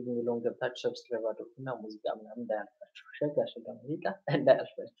ሳሎም ቲዩብ የሚለውን ገብታችሁ ሰብስክራይብ አድርጉና ሙዚቃ ምናምን እንዳያልፋችሁ፣ ሸጋ ሸጋ ሙዚቃ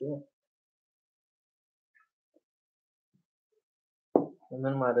እንዳያልፋችሁ።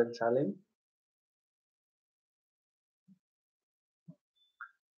 ምን ማለት ሳሎም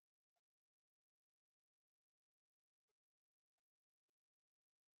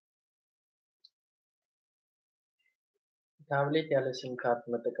ታብሌት ያለ ሲም ካርድ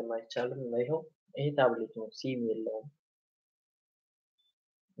መጠቀም አይቻልም። ይኸው ይሄ ታብሌት ነው፣ ሲም የለውም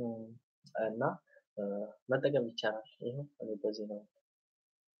እና መጠቀም ይቻላል። ይኸው እኔ በዚህ ነው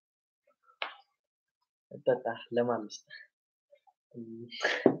እንጠጣ ለማለት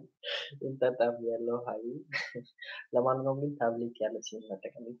እንጠጣ ያለው ሀይ። ለማንኛውም ግን ታብሌት ያለ ሲም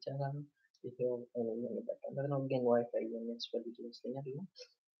መጠቀም ይቻላል። ይሄው እኔ የምጠቀምበት ነው፣ ግን ዋይፋይ የሚያስፈልግ ይመስለኛል።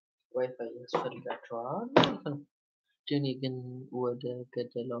 ዋይፋይ ያስፈልጋቸዋል ማለት ነው። ጀኔ ግን ወደ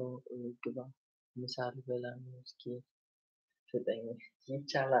ገደለው ግባ፣ ምሳ ልበላ ነው። እስኪ ስጠኝ።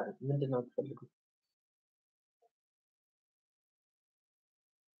 ይቻላል። ምንድን ነው የምትፈልጉት?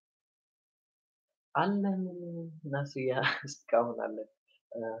 አለን ናስያ እስካሁን አለን።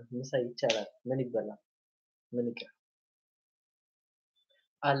 ምሳ ይቻላል። ምን ይበላል? ምን ይቀር?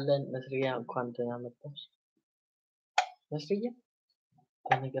 አለን ነስሪያ፣ እንኳን ደህና መጣሽ ነስሪያ።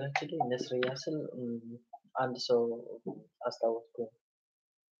 በነገራችን ላይ ነስሪያ ስል አንድ ሰው አስታወስኩኝ።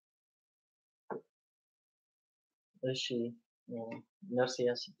 እሺ ነርሲያ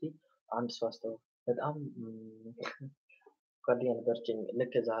ስትይ አንድ ሰው አስታወስኩ። በጣም ጓደኛ ነበረችኝ።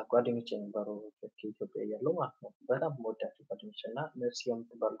 ልክ እዛ ጓደኞቼ ነበሩ ከኢትዮጵያ እያለሁ ማለት ነው። በጣም የምወዳቸው ጓደኞቼ እና ነርሲያ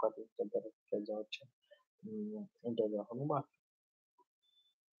የምትባል ጓደኞች ነበረች። ከዛ ውጭ እንደዛ ሆኑ ማለት ነው።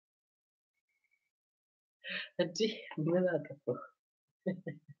 እዚህ ምን አጠፋሁ?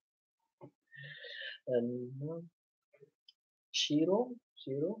 ሽሮ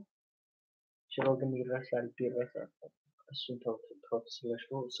ሽሮ ግን ይረሳል ቢረሳል። እሱን ተውት። ስለ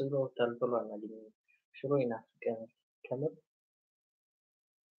ሽሮ ተልቶሎ አናገኝም። ሽሮ ይናፍቀናል ከምር።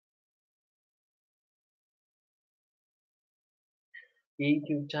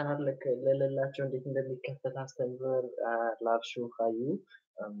 የዩቲዩብ ቻናል ለሌላቸው እንዴት እንደሚከፈት አስተምር ላልሽው ሀዩ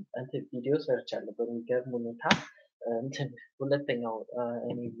እንትን ቪዲዮ ሰርቻለሁ በሚገርም ሁኔታ። እንትን ሁለተኛው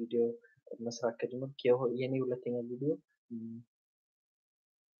እኔ ቪዲዮ መስራት ከጀመርኩ የኔ ሁለተኛ ቪዲዮ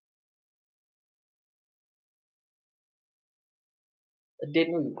እንዴት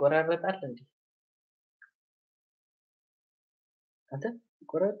ነው ይቆራረጣል እንዴ? አንተ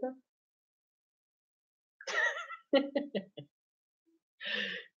ይቆራረጣል?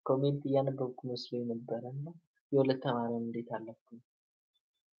 ኮሜንት እያነበብኩ መስሎኝ ነበረ እና የሁለት ተማሪም እንዴት አለፍኩ።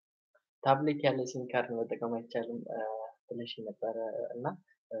 ታብሌት ያለ ሲም ካርድ መጠቀም አይቻልም ብለሽ ነበረ እና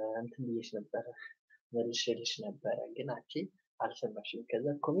እንትን ብዬሽ ነበረ መልሼልሽ ነበረ፣ ግን አንቺ አልሰማሽም። ከዛ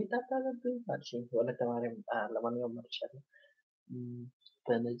ኮሜንት አታነብም አልሽኝ። የሁለት ተማሪም ለማንኛውም መልሻለሁ።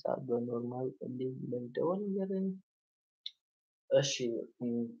 በነፃ በኖርማል እንዴት እንደሚደወል ንገረኝ። እሺ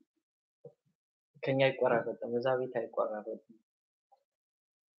ከኛ አይቆራረጥም፣ እዛ ቤት አይቆራረጥም።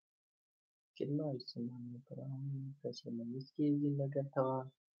 ግን አይሰማም ነበር። አሁን ተሰማኝ። እስኪ እዚህ ነገር ተዋ።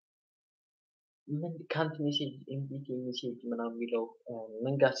 ምን ካንት ሜሴጅ ኤምቢቲ ሜሴጅ ምናምን የሚለው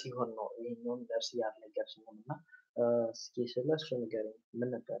ምን ጋር ሲሆን ነው? ይሄኛውን ደርስ ያለ ነገር ሲሆን እና እስኪ ስለሱ ንገረኝ። ምን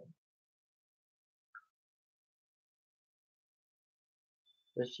ነበር?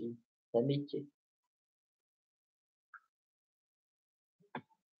 እሺ ሰሚቼ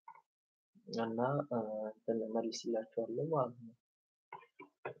እና እንትን መልስላችኋለሁ ማለት ነው።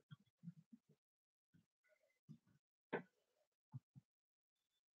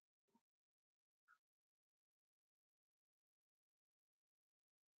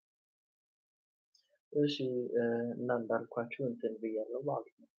 እሺ እና እንዳልኳችሁ እንትን ብያለሁ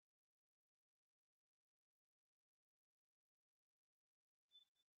ማለት ነው።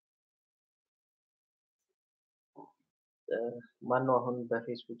 ማነው አሁን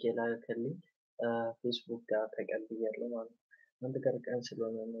በፌስቡክ የላከልኝ? ፌስቡክ ጋር ተቀብያለሁ ማለት ነው። አንድ ቀን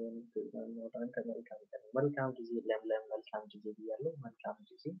ስለሆነ ነው የምትዝናናው። አንተ መልካም ቀን፣ መልካም ጊዜ፣ ለምለም መልካም ጊዜ ብያለሁ። መልካም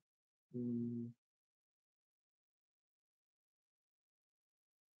ጊዜ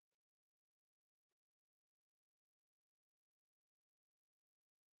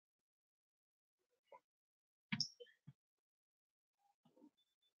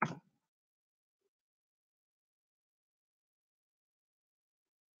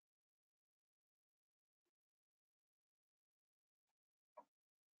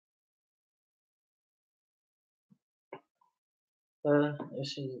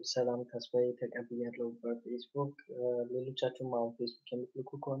እሺ ሰላም ተስፋዬ ተቀብያለሁ በፌስቡክ ሌሎቻችሁም አሁን ፌስቡክ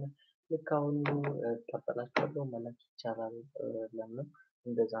የምትልኩ ከሆነ ልክ አሁኑ እቀበላችኋለሁ መላክ ይቻላል። ለምን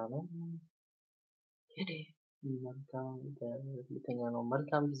እንደዛ ነው። እንግዲህ መልካም ሁለተኛ ነው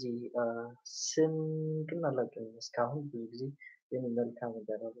መልካም ጊዜ ስም ግን አላውቅም እስካሁን ብዙ ጊዜ ግን መልካም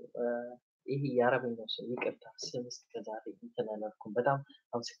ነገር ነው። ይሄ የአረበኛው ስም ይቅርታ ስም እስከዛሬ እንትን አላልኩም። በጣም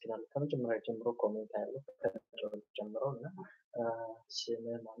አመሰግናለሁ። ከመጀመሪያ ጀምሮ ኮሜንት አያለሁ ከድሮ ጀምሮ እና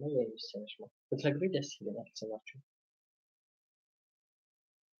ስምህ ማነው ወይም ስምሽ ነው ብትነግሩኝ ደስ ይለኛል። ስማችሁ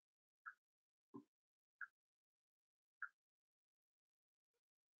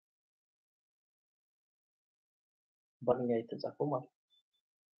በአማርኛ የተጻፈው ማለት ነው።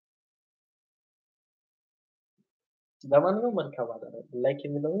 ለማንኛውም መልካም አደረገ ላይክ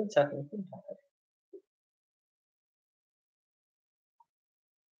የሚለውን ሳትነኩ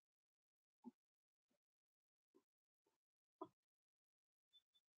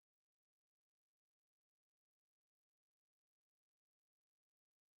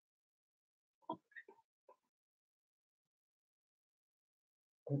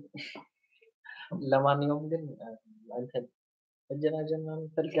ለማንኛውም ግን አንተ መጀናጀን ምናምን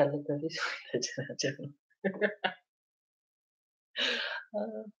ትፈልጋለህ ከዚህ ሰው ተጀናጀን ነው።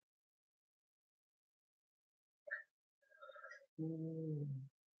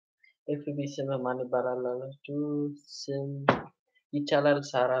 ኤፍቢ ስም ማን ይባላል አላችሁ? ስም ይቻላል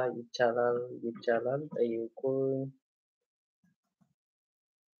ሳራ ይቻላል ይቻላል ጠይቁኝ።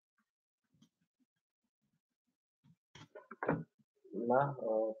 እና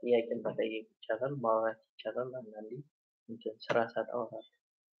ጥያቄን መጠየቅ ይቻላል ማውራት ይቻላል። አንዳንዴ እንትን ስራ ሳጣ አወራለሁ።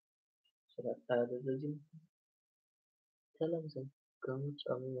 ስራ ታደርግልኝ ሰላም ሰው ከውጭ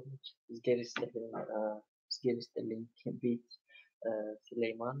አበባዎች እግዜር ይስጥልኝ እግዜር ይስጥልኝ ቤት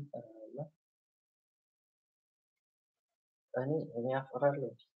ስሌማን እና እኔ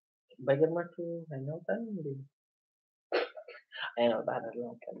አፈራለሁ። ባይገርማችሁ አይን ያወጣል እንዴ? አይን ያወጣ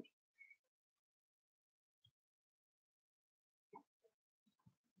አይደለም ቀልድ።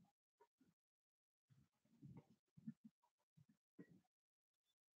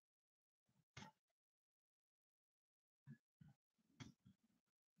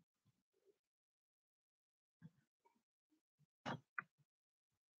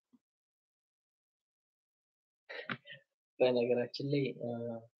 በነገራችን ላይ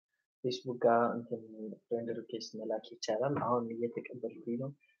ፌስቡክ ጋር እንትን ፍሬንድ ሪኩዌስት መላክ ይቻላል። አሁን እየተቀበልኩኝ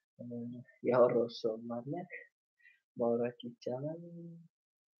ነው። ያወራሁት ሰውም አለ ማውራት ይቻላል።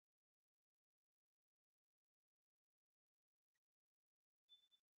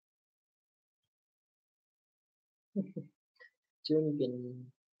 ጆኒ ግን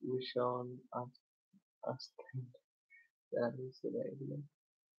ውሻውን አስተኝ ዛሬ ስለሌለ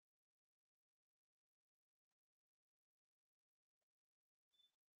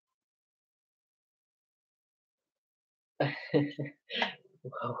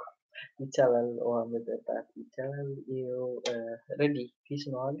ዋው ይቻላል። ውሃ መጠጣት ይቻላል። ይኸው ረዲ ፒስ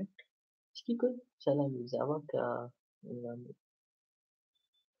ነው አለ። እስኪ ቆይ ሰላም ይብዛ እባክህ ምናምን።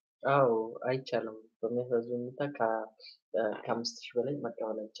 አዎ አይቻልም። በሚያሳዝን ሁኔታ ከአምስት ሺህ በላይ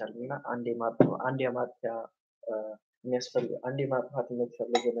መቀበል አይቻልም። እና አንዴ ማጥፊያ አንዴ ማጥፋት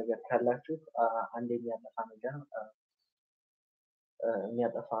የምትፈልገው ነገር ካላችሁ አንዴ የሚያጠፋ ነገር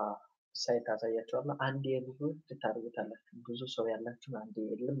የሚያጠፋ ሳይት አሳያችኋለሁ። አንዴ ብዙ ታደርጉታላችሁ። ብዙ ሰው ያላችሁን አንዴ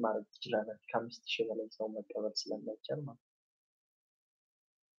እልም ማድረግ ትችላላችሁ። ከአምስት ሺህ በላይ ሰው መቀበል ስለማይቻል ማለት ነው።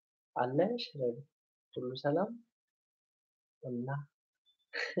 አለሽ ሁሉ ሰላም እና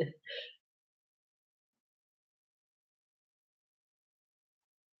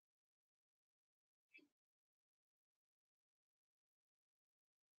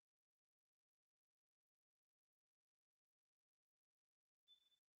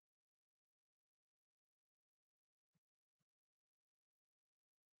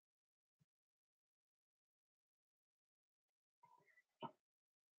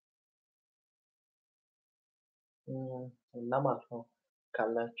እና ማለት ነው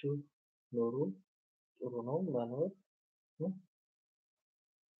ካላችሁ ኑሩ። ጥሩ ነው መኖር።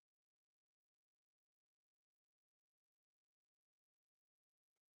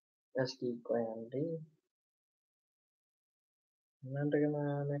 እስኪ ቆይ አንዴ እና እንደገና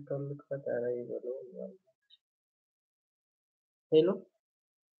ነካው ልክፈት። ኧረ ይበለው። ሄሎ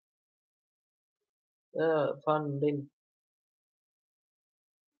ፋን እንዴት ነህ?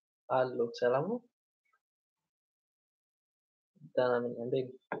 አለሁ ሰላም ነው። ደህና ነኝ። እንዴት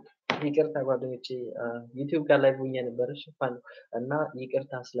ነህ? ይቅርታ ጓደኞቼ ዩቲዩብ ጋር ላይ ሆኜ ነበረ ሽፋን እና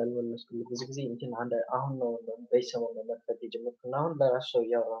ይቅርታ ስላልመለስኩልህ ብዙ ጊዜ እንትን አሁን ነው በሰሞኑ ነው መክፈት የጀመርኩት እና አሁን በራሱ ሰው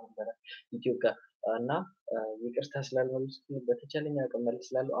እያወራሁ ነበረ ዩቲዩብ ጋር እና ይቅርታ ስላልመለስኩልህ በተቻለኝ አቅም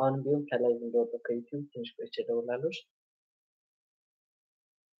መልስላለሁ። አሁንም ቢሆን ከላይ እንደወጣሁ ከዩቲዩብ ትንሽ ቆይቼ እደውላለሁ።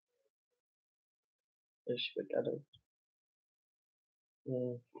 እሺ በቃ ደውል።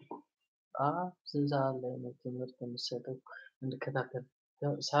 ስንት ሰዓት ላይ ነው ትምህርት የምትሰጠው? እንድከታተል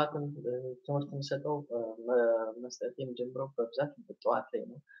ሰዓቱን ትምህርት የምሰጠው መስጠት የምጀምረው በብዛት ጠዋት ላይ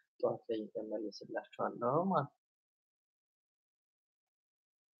ነው። ጠዋት ላይ እመልስላችኋለሁ ማለት ነው።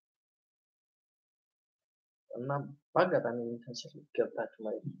 እና በአጋጣሚ እንትን ስል ገብታችሁ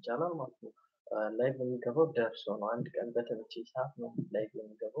ማየት ይቻላል ማለት ነው። ላይቭ የሚገባው ደርሶ ነው። አንድ ቀን በተመቸኝ ሰዓት ነው ላይቭ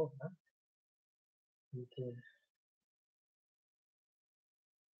የሚገባው እና እንትን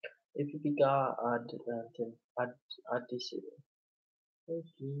ኤፒፒ ጋር አዲስ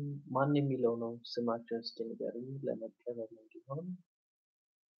ማን የሚለው ነው ስማቸውን እስኪ ንገሩኝ ለመቀበል እንዲሆን።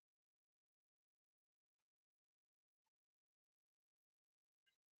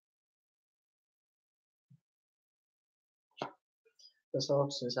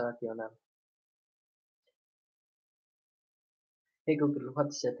 በሰዎች ስንት ሰዓት ይሆናል? Hey Google,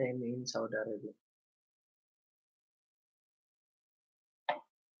 what's the time in Saudi Arabia?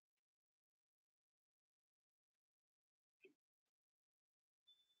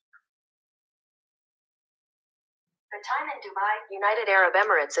 The time in Dubai, United Arab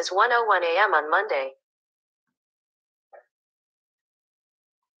Emirates is 1:01 a.m. on Monday.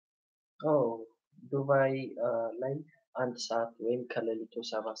 ዱባይ ላይ አንድ ሰዓት ወይም ከሌሊቱ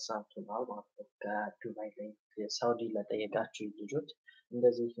 7 ሰዓት ሆኗል ማለት ነው። ከዱባይ ላይ ሳውዲ ለጠየቃችሁ ልጆች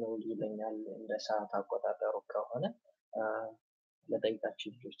እንደዚህ ነው ይለኛል እንደ ሰዓት አቆጣጠሩ ከሆነ ለጠየቃችሁ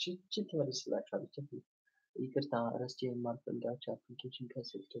ልጆች እቺ ትመልስላችኋለች። ይቅርታ ረስቼ የማልፈልጋቸው አፕሊኬሽን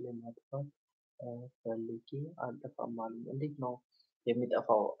ከስልኬ ላይ ማጥፋት ፈልጌ አልጠፋም አሉኝ። እንዴት ነው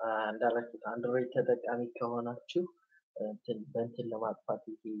የሚጠፋው? እንዳላችሁት አንድሮይድ ተጠቃሚ ከሆናችሁ በእንትን ለማጥፋት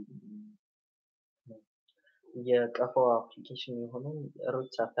የቀፈው አፕሊኬሽን የሆነው ሩት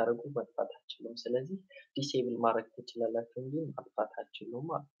ሳታደርጉ መጥፋት አትችሉም። ስለዚህ ዲሴብል ማድረግ ትችላላችሁ እንጂ ማጥፋት አትችሉም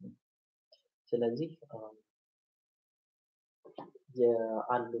ማለት ነው። ስለዚህ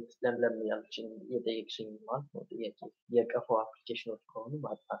የአሉት ለምለም ያልችኝ የጠየቅሽኝ ማለት ነው ጥያቄ የቀፈው አፕሊኬሽኖች ከሆኑ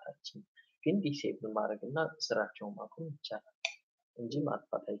ማጥፋታችን ግን ዲሴብል ማድረግ እና ስራቸውን ማቆም ይቻላል እንጂ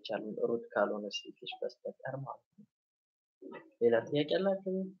ማጥፋት አይቻልም ሩት ካልሆነ ስልክሽ በስተቀር ማለት ነው። ሌላ ጥያቄ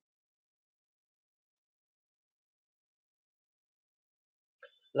አላችሁ?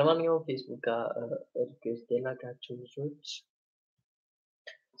 ለማንኛውም ፌስቡክ ጋር ሪኩዌስት የላካችሁ ልጆች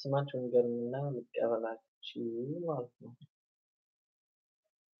ስማችሁን ንገሩኝና ልቀበላችሁ ማለት ነው።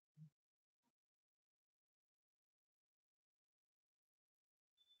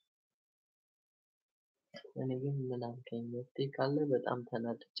 እኔ ግን ምን አልከኝ መፍትሄ ካለ በጣም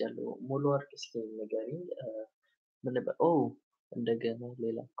ተናድጃለሁ። ሙሉ ወርቅ እስኪ ንገሪኝ። ምን እንደገና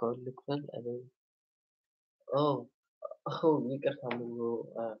ሌላ አካውንት ልክፈል? ይቅርታ ሙሉ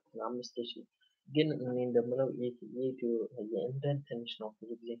 5000 ግን እኔ እንደምለው የዩቲዩብ የእንደን ትንሽ ነው።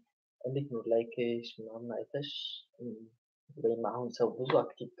 ብዙ ጊዜ እንዴት ነው ላይክሽ ምናምን አይተሽ ወይም አሁን ሰው ብዙ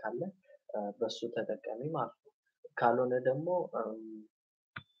አክቲቭ ካለ በሱ ተጠቃሚ ማለት ነው። ካልሆነ ደግሞ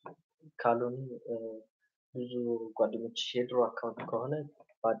ብዙ ጓደኞች የድሮ አካውንት ከሆነ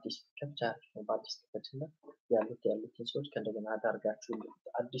በአዲስ ከፍቻለሁ ነው። በአዲስ ከፍችና ያሉትን ሰዎች ከእንደገና አዳርጋችሁ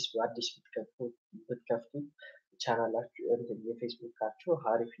አዲስ ብትከፍቱ ቻናላችሁ የፌስቡካችሁ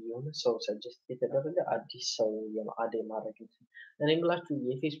አሪፍ የሆነ ሰው ሰጀስት የተደረገ አዲስ ሰው የማአደ ማድረግ እኔ የምላችሁ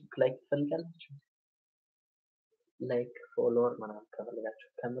የፌስቡክ ላይክ ትፈልጋላችሁ? ላይክ ፎሎወር ምናምን ከፈልጋችሁ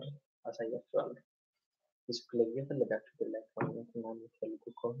ከምር አሳያችኋለሁ። ፌስቡክ ላይ የፈለጋችሁ ላይክ ማግኘት ምናምን የምትፈልጉ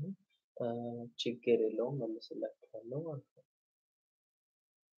ከሆነ ችግር የለውም መልስላችኋለሁ ማለት ነው።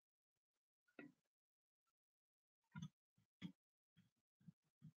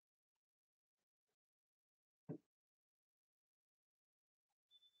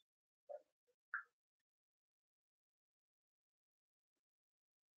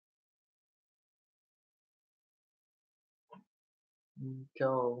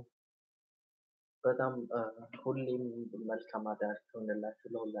 በጣም ሁሌም መልካም አዳር ትሆንላችሁ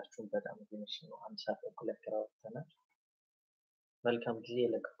ለሁላችሁም። በጣም ትንሽ ነው 1 ሰዓት ተኩል ያከራውተናል። መልካም ጊዜ።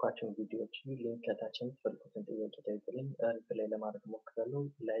 የለቀኳቸውን ቪዲዮዎች ሊንክ ከታች የምትፈልጉትን ጥያቄ ጠይቁልኝ ሪፕላይ ለማድረግ እሞክራለሁ።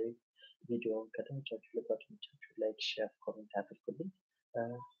 ላይቭ ቪዲዮውን ከተመቻችሁ ለጓደኞቻችሁ ላይክ፣ ሼር፣ ኮሜንት አድርጉልኝ።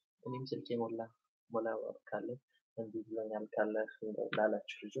 እኔም ስልኬ ሞላ ካለ እንዲህ ብሎኛል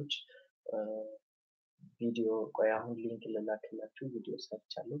ላላችሁ ልጆች ቪዲዮ ቆይ አሁን ሊንክ ልላክላችሁ ቪዲዮ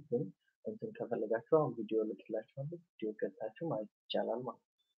ሰርቻለሁ ግን እንትን ከፈለጋችሁ አሁን ቪዲዮ ልክላችኋለሁ። ቪዲዮ ገብታችሁ ማየት ይቻላል ማለት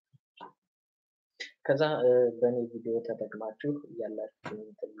ነው። ከዛ በእኔ ቪዲዮ ተጠቅማችሁ ያላችሁን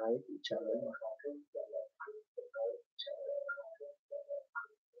እንትን ማየት ይቻላል ማለት ነው።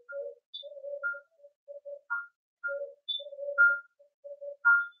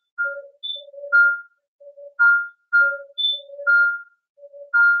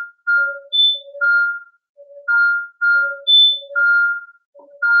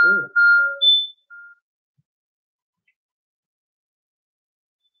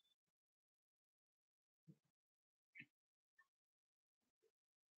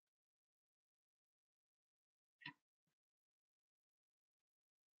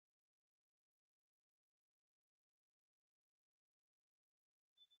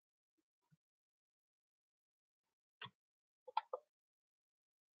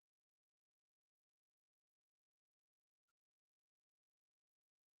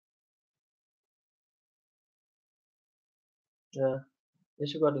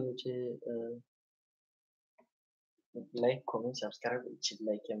 እሺ ጓደኞቼ ላይክ፣ ኮሜንት፣ ሰብስክራይብ እቺን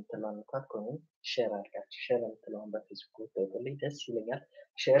ላይክ የምትለውን እንኳን ኮሜንት ሼር አድርጋችሁ ሼር የምትለውን በፌስቡክ ተወጡልኝ ደስ ይለኛል።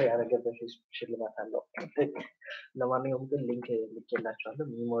 ሼር ያደረገ በፌስቡክ ሽልማት አለው። ለማንኛውም ግን ሊንክ ልኬላችኋለሁ።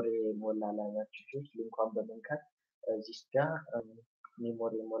 ሚሞሪ ሞላ ላላችሁ ልጆች ሊንኳን በመንካት እዚህ ጋር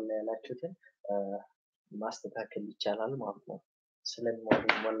ሚሞሪ ሞላ ያላችሁትን ማስተካከል ይቻላል ማለት ነው። ስለ ሚሞሪ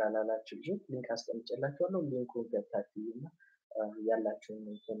ሞላ ላላችሁ ልጆች ሊንክ አስቀምጬላችኋለሁ። ሊንኩን ገብታችሁ እና ያላችሁን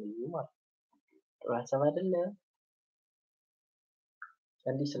እንትን እዩ ማለት ነው። ጥሩ ሀሳብ አይደለ?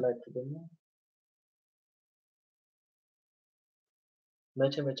 እንዲህ ስላችሁ ደግሞ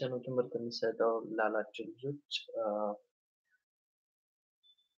መቼ መቼ ነው ትምህርት የሚሰጠው ላላችሁ ልጆች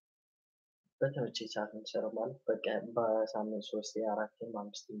በተመቸኝ ሰዓት የምሰራው ማለት በቃ በሳምንት 3 4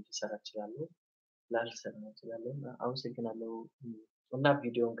 5 ሊሰራ እችላለሁ፣ ላልሰራ እችላለሁ። አመሰግናለሁ። እና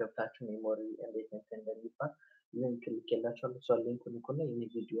ቪዲዮውን ገብታችሁ ሜሞሪ እንዴት እንደሚባል ሊንክ ልኬላችኋለሁ። እሷ ሊንኩን እኮ ነው ይሄ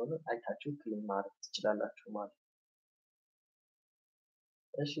ቪዲዮ ነው አይታችሁ ክሊክ ማድረግ ትችላላችሁ ማለት ነው።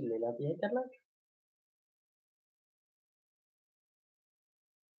 እሺ ሌላ ጥያቄ አላችሁ?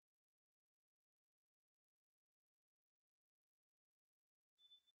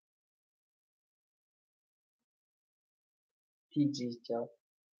 ቲጂ ቻው።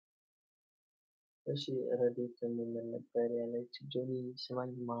 እሺ ረዴት ምን ነበር ያለች? ጆኒ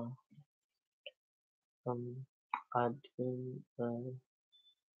ስማኝማ አድሚን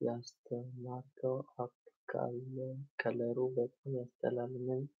ያስተማርከው አፕ ካለ ከለሩ በጣም ያስጠላል።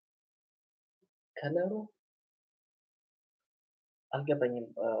 ምን ከለሩ አልገባኝም።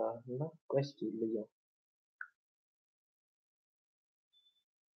 እና ቆይ እስኪ ልየው።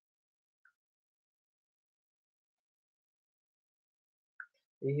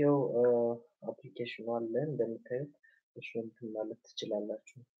 ይሄው አፕሊኬሽኑ አለ እንደምታዩት። እሺ እንትን ማለት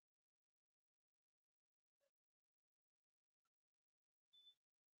ትችላላችሁ።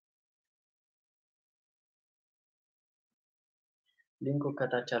 ሊንኩ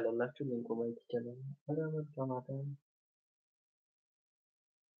ከታች አለላችሁ። ሊንኩ ማየት ይቻላል። ተማታ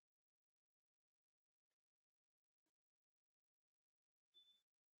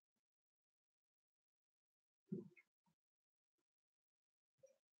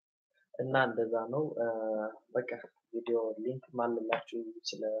እና እንደዛ ነው። በቃ ቪዲዮ ሊንክ ማለላችሁ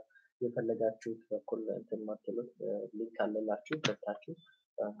ስለ የፈለጋችሁት በኩል እንትን ማትሉት ሊንክ አለላችሁ ገብታችሁ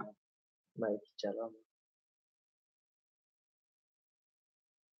ማየት ይቻላል።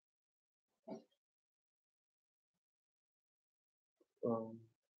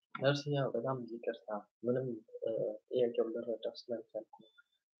 ነርስኛ በጣም ይቅርታ ምንም ጥያቄውን ልረዳው ስላልቻልኩ ነው።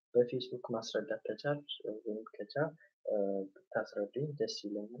 በፌስቡክ ማስረዳት ከቻልሽ ወይም ከቻል ብታስረዱኝ ደስ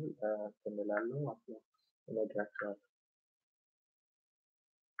ይለኛል። እንትን እላለሁ ማለት ነው፣ እነግራችኋለሁ።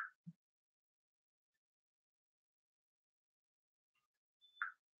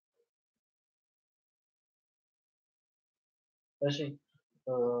 እሺ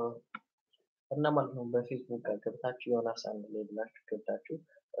እና ማለት ነው በፌስቡክ ገብታችሁ ዮናስ አንድ ላይ ብላችሁ ገብታችሁ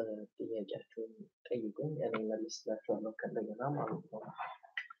ጥያቄያችሁን ጠይቁኝ፣ እኔ መልስላችኋለሁ ከእንደገና ማለት ነው።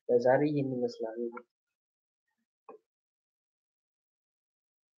 ለዛሬ ይህን ይመስላል።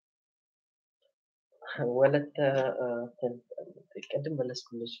 ወለተ ቅድም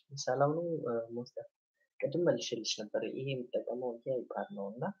መለስኩልሽ። ሰላም ነው ሞስታ ቅድም መልሼልሽ ነበር። ይሄ የሚጠቀመው አይፓድ ነው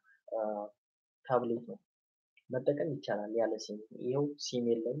እና ታብሌት ነው መጠቀም ይቻላል ያለ ሲም። ይኸው ሲም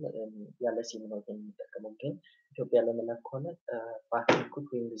የለም ያለ ሲም ነው የሚጠቀመው። ግን ኢትዮጵያ ለመላክ ከሆነ ባትልኩት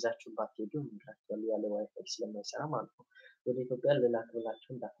ወይም ይዛችሁ ባትሄዱ ይላችኋል ያለ ዋይፋይ ስለማይሰራ ማለት ነው። ወደ ኢትዮጵያ ልላክ ብላችሁ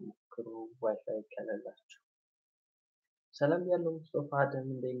እንዳትሞክሩ ዋይፋይ ከሌላችሁ። ሰላም ያለው ሙስጠፋ አደም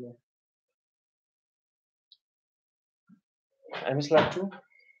እንደት ነህ? አይመስላችሁም?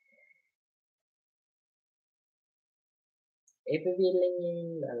 ኤፍቢ የለኝም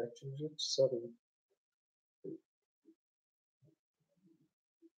ላላችሁ ልጆች ሶሪ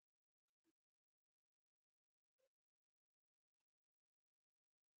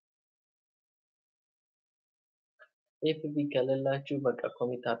ኤፍቢ ከሌላችሁ በቃ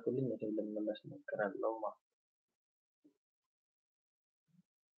ኮሜንት አድርጉልኝ፣ እኔም ለመመለስ እሞክራለሁ ማለት ነው።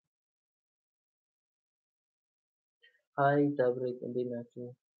 ሀይ ተብሬክ እንዴት ናችሁ?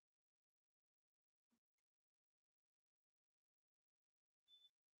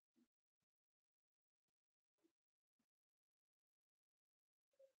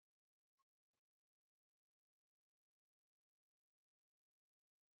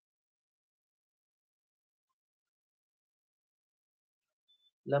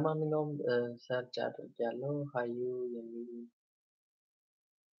 ለማንኛውም ሰርች አድርጌያለሁ ሀዩ የሚል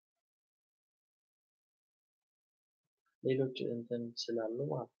ሌሎች እንትን ስላሉ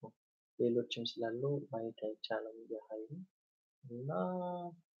ማለት ነው። ሌሎችም ስላሉ ማየት አይቻልም የሀዩ እና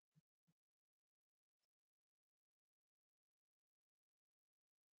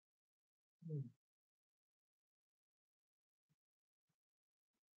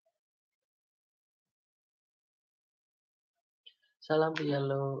ሰላም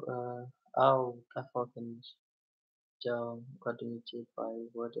ብያለሁ። አዎ ጠፋሁ ትንሽ ያው ጓደኞቼ ባይ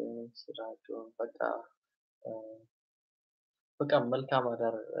ወደ ስራቸው በቃ መልካም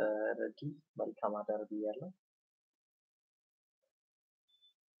አዳር ረዲ መልካም አዳር ብያለሁ።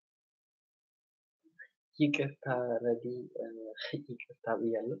 ይቅርታ ረዲ ይቅርታ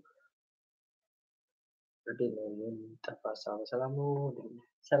ብያለሁ። እንዴት ነው የሚጠፋ ሀሳብ ሰላም ነው?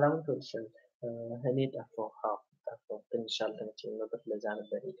 ሰላም ተወሰን እኔ ጠፋሁ። አዎ ጠፋሁ ትንሽ አልተመቸኝም ነበር ለዛ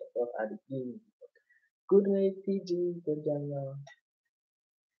ነበር የጠፋሁት። አድጌ ጉድ ናይት ቲጂ ገርጃኛ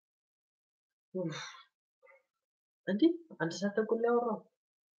እንዴ አንድ ሰዓት ተኩል ላይ አወራሁ።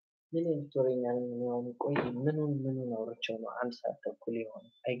 ምን አይነት ወሬኛ ነኝ እኔ አሁን? ቆይ ምኑን አውርቼው ነው አንድ ሰዓት ተኩል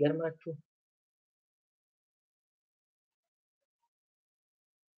የሆነው? አይገርማችሁም?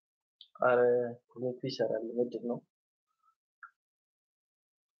 ኧረ ኔቱ ይሰራል ምንድን ነው?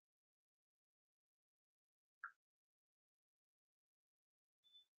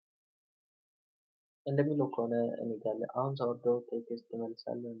 እንደሚለው ከሆነ እኔ ጋር አሁን ሳወርደው ቴክስት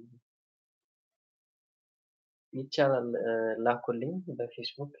እመልሳለሁ። ይቻላል ላኩልኝ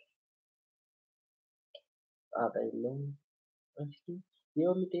በፌስቡክ ጣጣ የለውም። እስኪ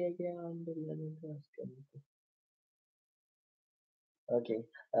የሁሉ ጥያቄ አንድ ለነገ አስቀምጡ። ኦኬ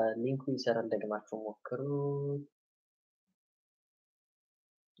ሊንኩ ይሰራል ደግማችሁ ሞክሩት።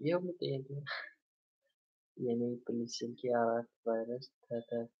 የሁሉ ጥያቄ የኔ ፕሊዝ ስልኬ 4 ቫይረስ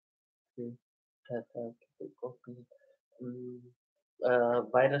ተጠቅቆብኝ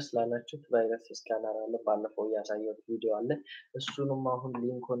ቫይረስ ላላችሁት ቫይረስ ስካነር አለ። ባለፈው ያሳየሁት ቪዲዮ አለ። እሱንም አሁን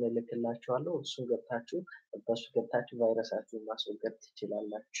ሊንኩን እልክላችኋለሁ። እሱን ገብታችሁ በሱ ገብታችሁ ቫይረሳችሁን ማስወገድ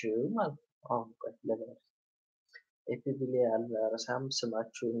ትችላላችሁ ማለት ነው። አሁን ቆይ ለምን ኤፍቢ ላይ አልረሳም፣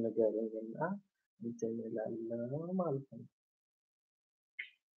 ስማችሁን ንገሩኝና እንትን እላለሁ ማለት ነው።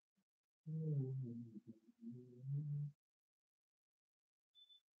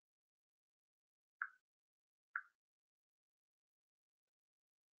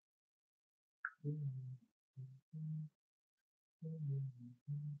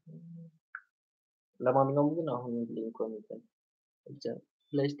 ለማንኛውም ግን አሁን ሊንኩን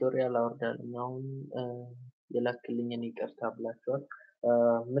ፕሌይ ስቶር ያላወርዳልኝ አሁን የላክልኝን ይቅርታ ብላችኋል።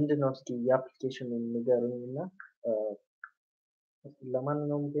 ምንድነው እስኪ የአፕሊኬሽኑን ንገሩኝና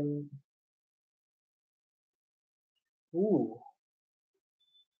ለማንኛውም ግን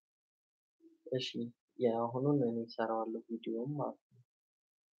እሺ የአሁኑን እኔ እሰራዋለሁ ቪዲዮም ማለት ነው።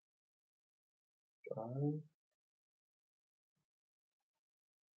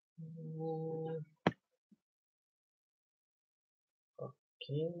 ኦኬ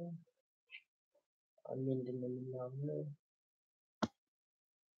ምንድን ነው የምናምነው?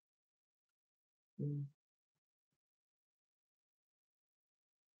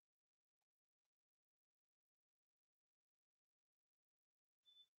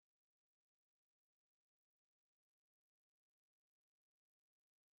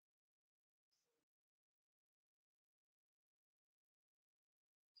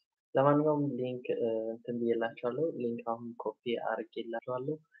 ለማንኛውም ሊንክ እንትን ብዬላችኋለሁ። ሊንክ አሁን ኮፒ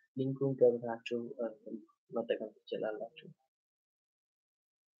አድርጌላችኋለሁ። ሊንኩን ገብታችሁ መጠቀም ትችላላችሁ።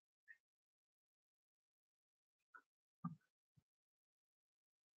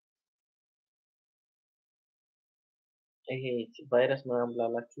 ይሄ ቫይረስ ምናምን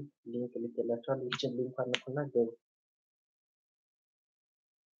ላላችሁ ሊንክ ልኬላችኋለሁ። ይችን ሊንኳን ነኩና ገቡ።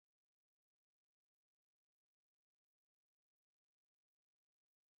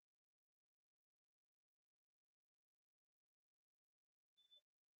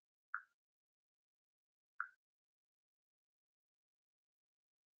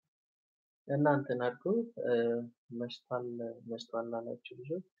 እና እንትን አድርጉ። መሽቷል ላላችሁ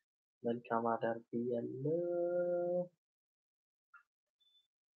ልጆች መልካም አዳር ብያለሁ።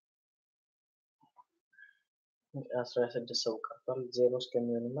 16 ሰው ቀርቷል። 0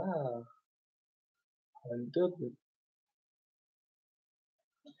 እስከሚሆንማ አንዱን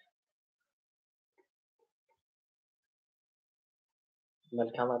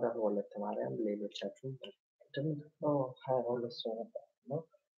መልካም አዳር ወለተ ማርያም። ሌሎቻችሁም ቅድም 22 ሰው ነበር ነው።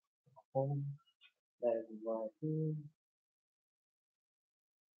 አሁን ለግባቱ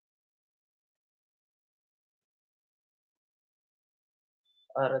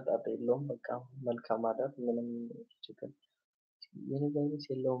ኧረ ጣጣ የለውም። በቃ መልካም አዳር። ምንም ችግር የኔ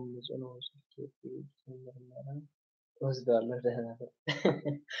የለውም። ንጹህ ነው። ወስዳለሁ። ደህና ነው።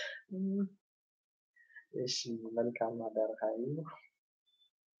 እሺ መልካም አዳር ሀይሉ።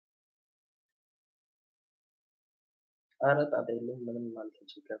 ኧረ ጣጣ የለውም። ምንም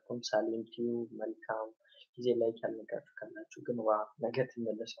አልተቸገርኩም። ሳሌንቲው መልካም ጊዜ ላይ ካልነቃችሁ ካላችሁ ግን ነገ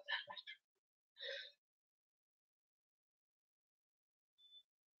ትመለሳላችሁ።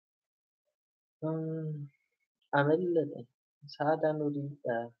 አመለጠኝ። ሳዳ ኑሪ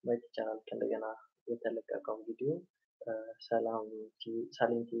ማየት ይቻላል። ከእንደገና የተለቀቀውን ቪዲዮ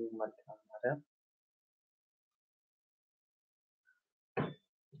ሳሌንቲው መልካም አዳር።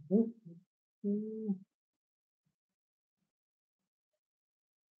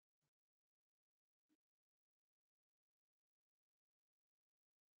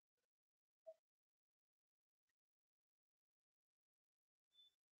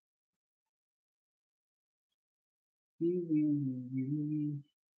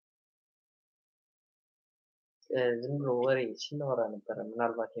 ዝም ብሎ ወሬ ስናወራ ነበረ።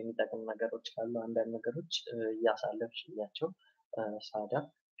 ምናልባት የሚጠቅም ነገሮች ካሉ አንዳንድ ነገሮች እያሳለፍሽያቸው ሳዳ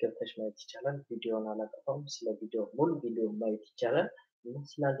ገብተሽ ማየት ይቻላል። ቪዲዮውን አላጠፋውም። ስለ ቪዲዮ ሙሉ ቪዲዮ ማየት ይቻላል።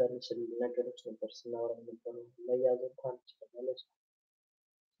 ስለ አንዳንድ ነገሮች ነበር ስናወራ ነበረው። መያዝ እንኳን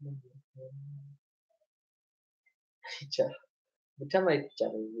ይቻላል ብቻ ማየት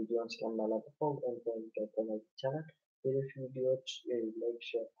ይቻላል። ቪዲዮውን ስለማላጠፋው ገብቶ ማየት ይቻላል። ሌሎች ቪዲዮዎች ላይክ፣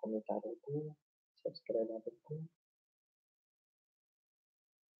 ሼር፣ ኮሜንት አድርጉ፣ ሰብስክራይብ አድርጉ።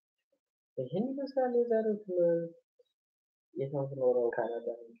 ይህን ይመስላል የዛሬው ትምህርት። የት ነው የምትኖረው? ካናዳ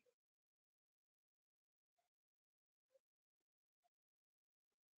ነው።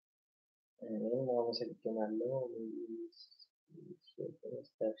 እኔም አመሰግናለሁ።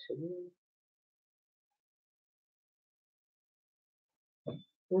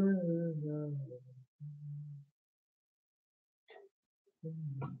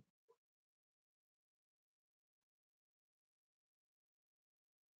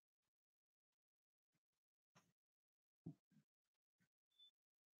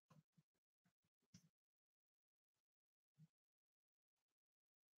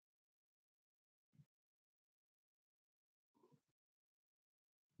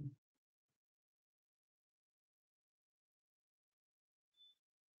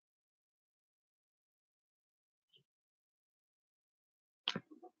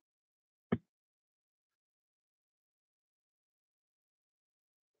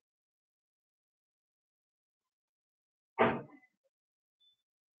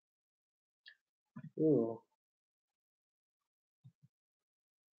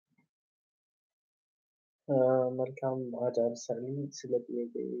 መልካም አዳር ሰኒ። ስለ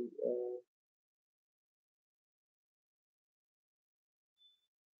ጥያቄ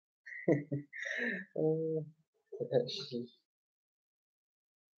እሺ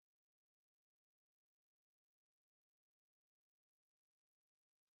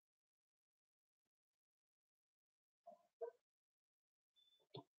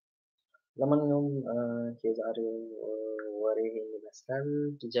ለማንኛውም የዛሬው ወሬ ይሄን ይመስላል።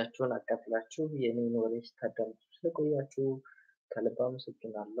 ጊዜያችሁን አካፍላችሁ የኔን ወሬ ስታዳምጡ ስለቆያችሁ ከልብ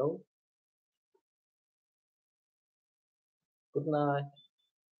አመሰግናለሁ። ጉድ ናይት።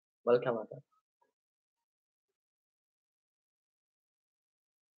 መልካም አዳር።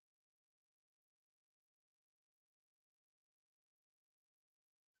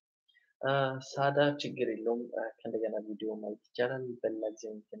 ሳዳ ችግር የለውም። ከእንደገና ቪዲዮ ማየት ይቻላል። በሌላ ጊዜ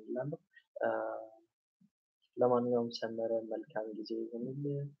እንትን እላለሁ። ለማንኛውም ሰመረ መልካም ጊዜ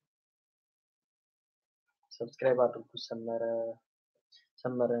ይሁንልህ። ሰብስክራይብ አድርጉ።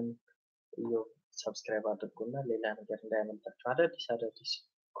 ሰመረን ሰብስክራይብ አድርጉና ሌላ ነገር እንዳያመልጣችሁ፣ አዳዲስ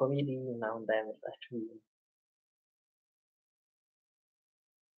ኮሜዲ ምናምን እንዳያመልጣችሁ።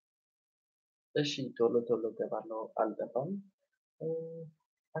 እሺ ቶሎ እገባለሁ፣ አልጠፋም።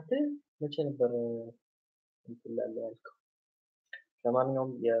 አንተ መቼ ነበር እንትን ላለው ያልከው?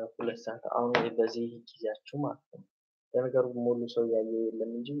 ለማንኛውም የ2 ሰዓት አሁን በዚህ ጊዜያችሁ ማለት ነው። ለነገሩ ሙሉ ሰው ያየ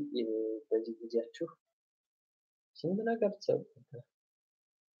የለም እንጂ በዚህ ጊዜያችሁ ስንት ነገር ትሰሩ።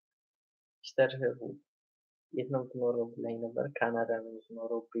 ሲስተር የት ነው የምትኖረው ብላኝ ነበር። ካናዳ ነው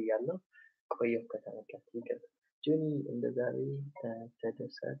የምትኖረው ብያለሁ። ቆየሁ ከተመለስኩ ይቅርታ። ጆኒ እንደ ዛሬ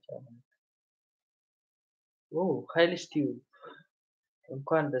ተደሳች አለ። ኦ ኃይልሽ ቲዩብ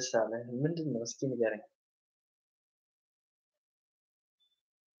እንኳን ደስ አለ። ምንድን ነው እስኪ ንገረኝ።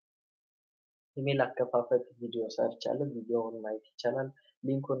 ኢሜል አከፋፈት ቪዲዮ ሰርቻለሁ። ቪዲዮውን ማየት ይቻላል።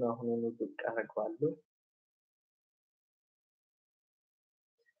 ሊንኩን አሁኑኑ ብቅ አደርገዋለሁ።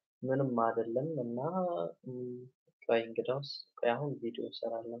 ምንም አይደለም እና ቆይ እንግዳውስ ቆይ አሁን ቪዲዮ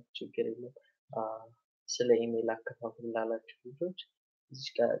እሰራለሁ፣ ችግር የለም። ስለ ኢሜል አከፋፈል ላላችሁ ልጆች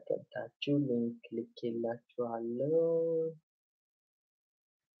እዚህ ጋር ገብታችሁ ሊንክ ልኬላችኋለሁ።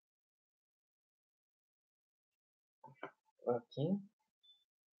 ኦኬ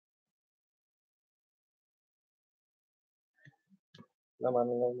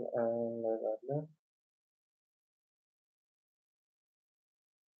ለማንኛውም እንላለን።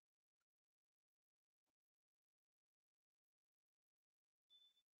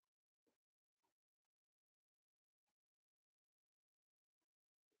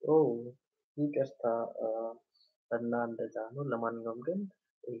 ኦ ይቅርታ እና እንደዛ ነው። ለማንኛውም ግን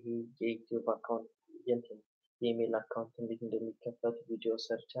ይሄ የዩቲዩብ አካውንት የኢሜል አካውንት እንዴት እንደሚከፈት ቪዲዮ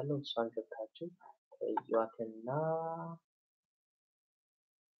ሰርቻለሁ። እሷን ገብታችሁ እዩዋትና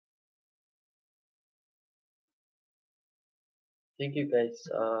ቴንክ ዩ ጋይስ።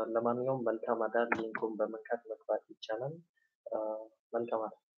 ለማንኛውም መልካም አዳር። ሊንኩን በመንካት መግባት ይቻላል። መልካም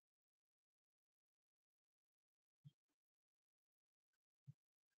አዳር።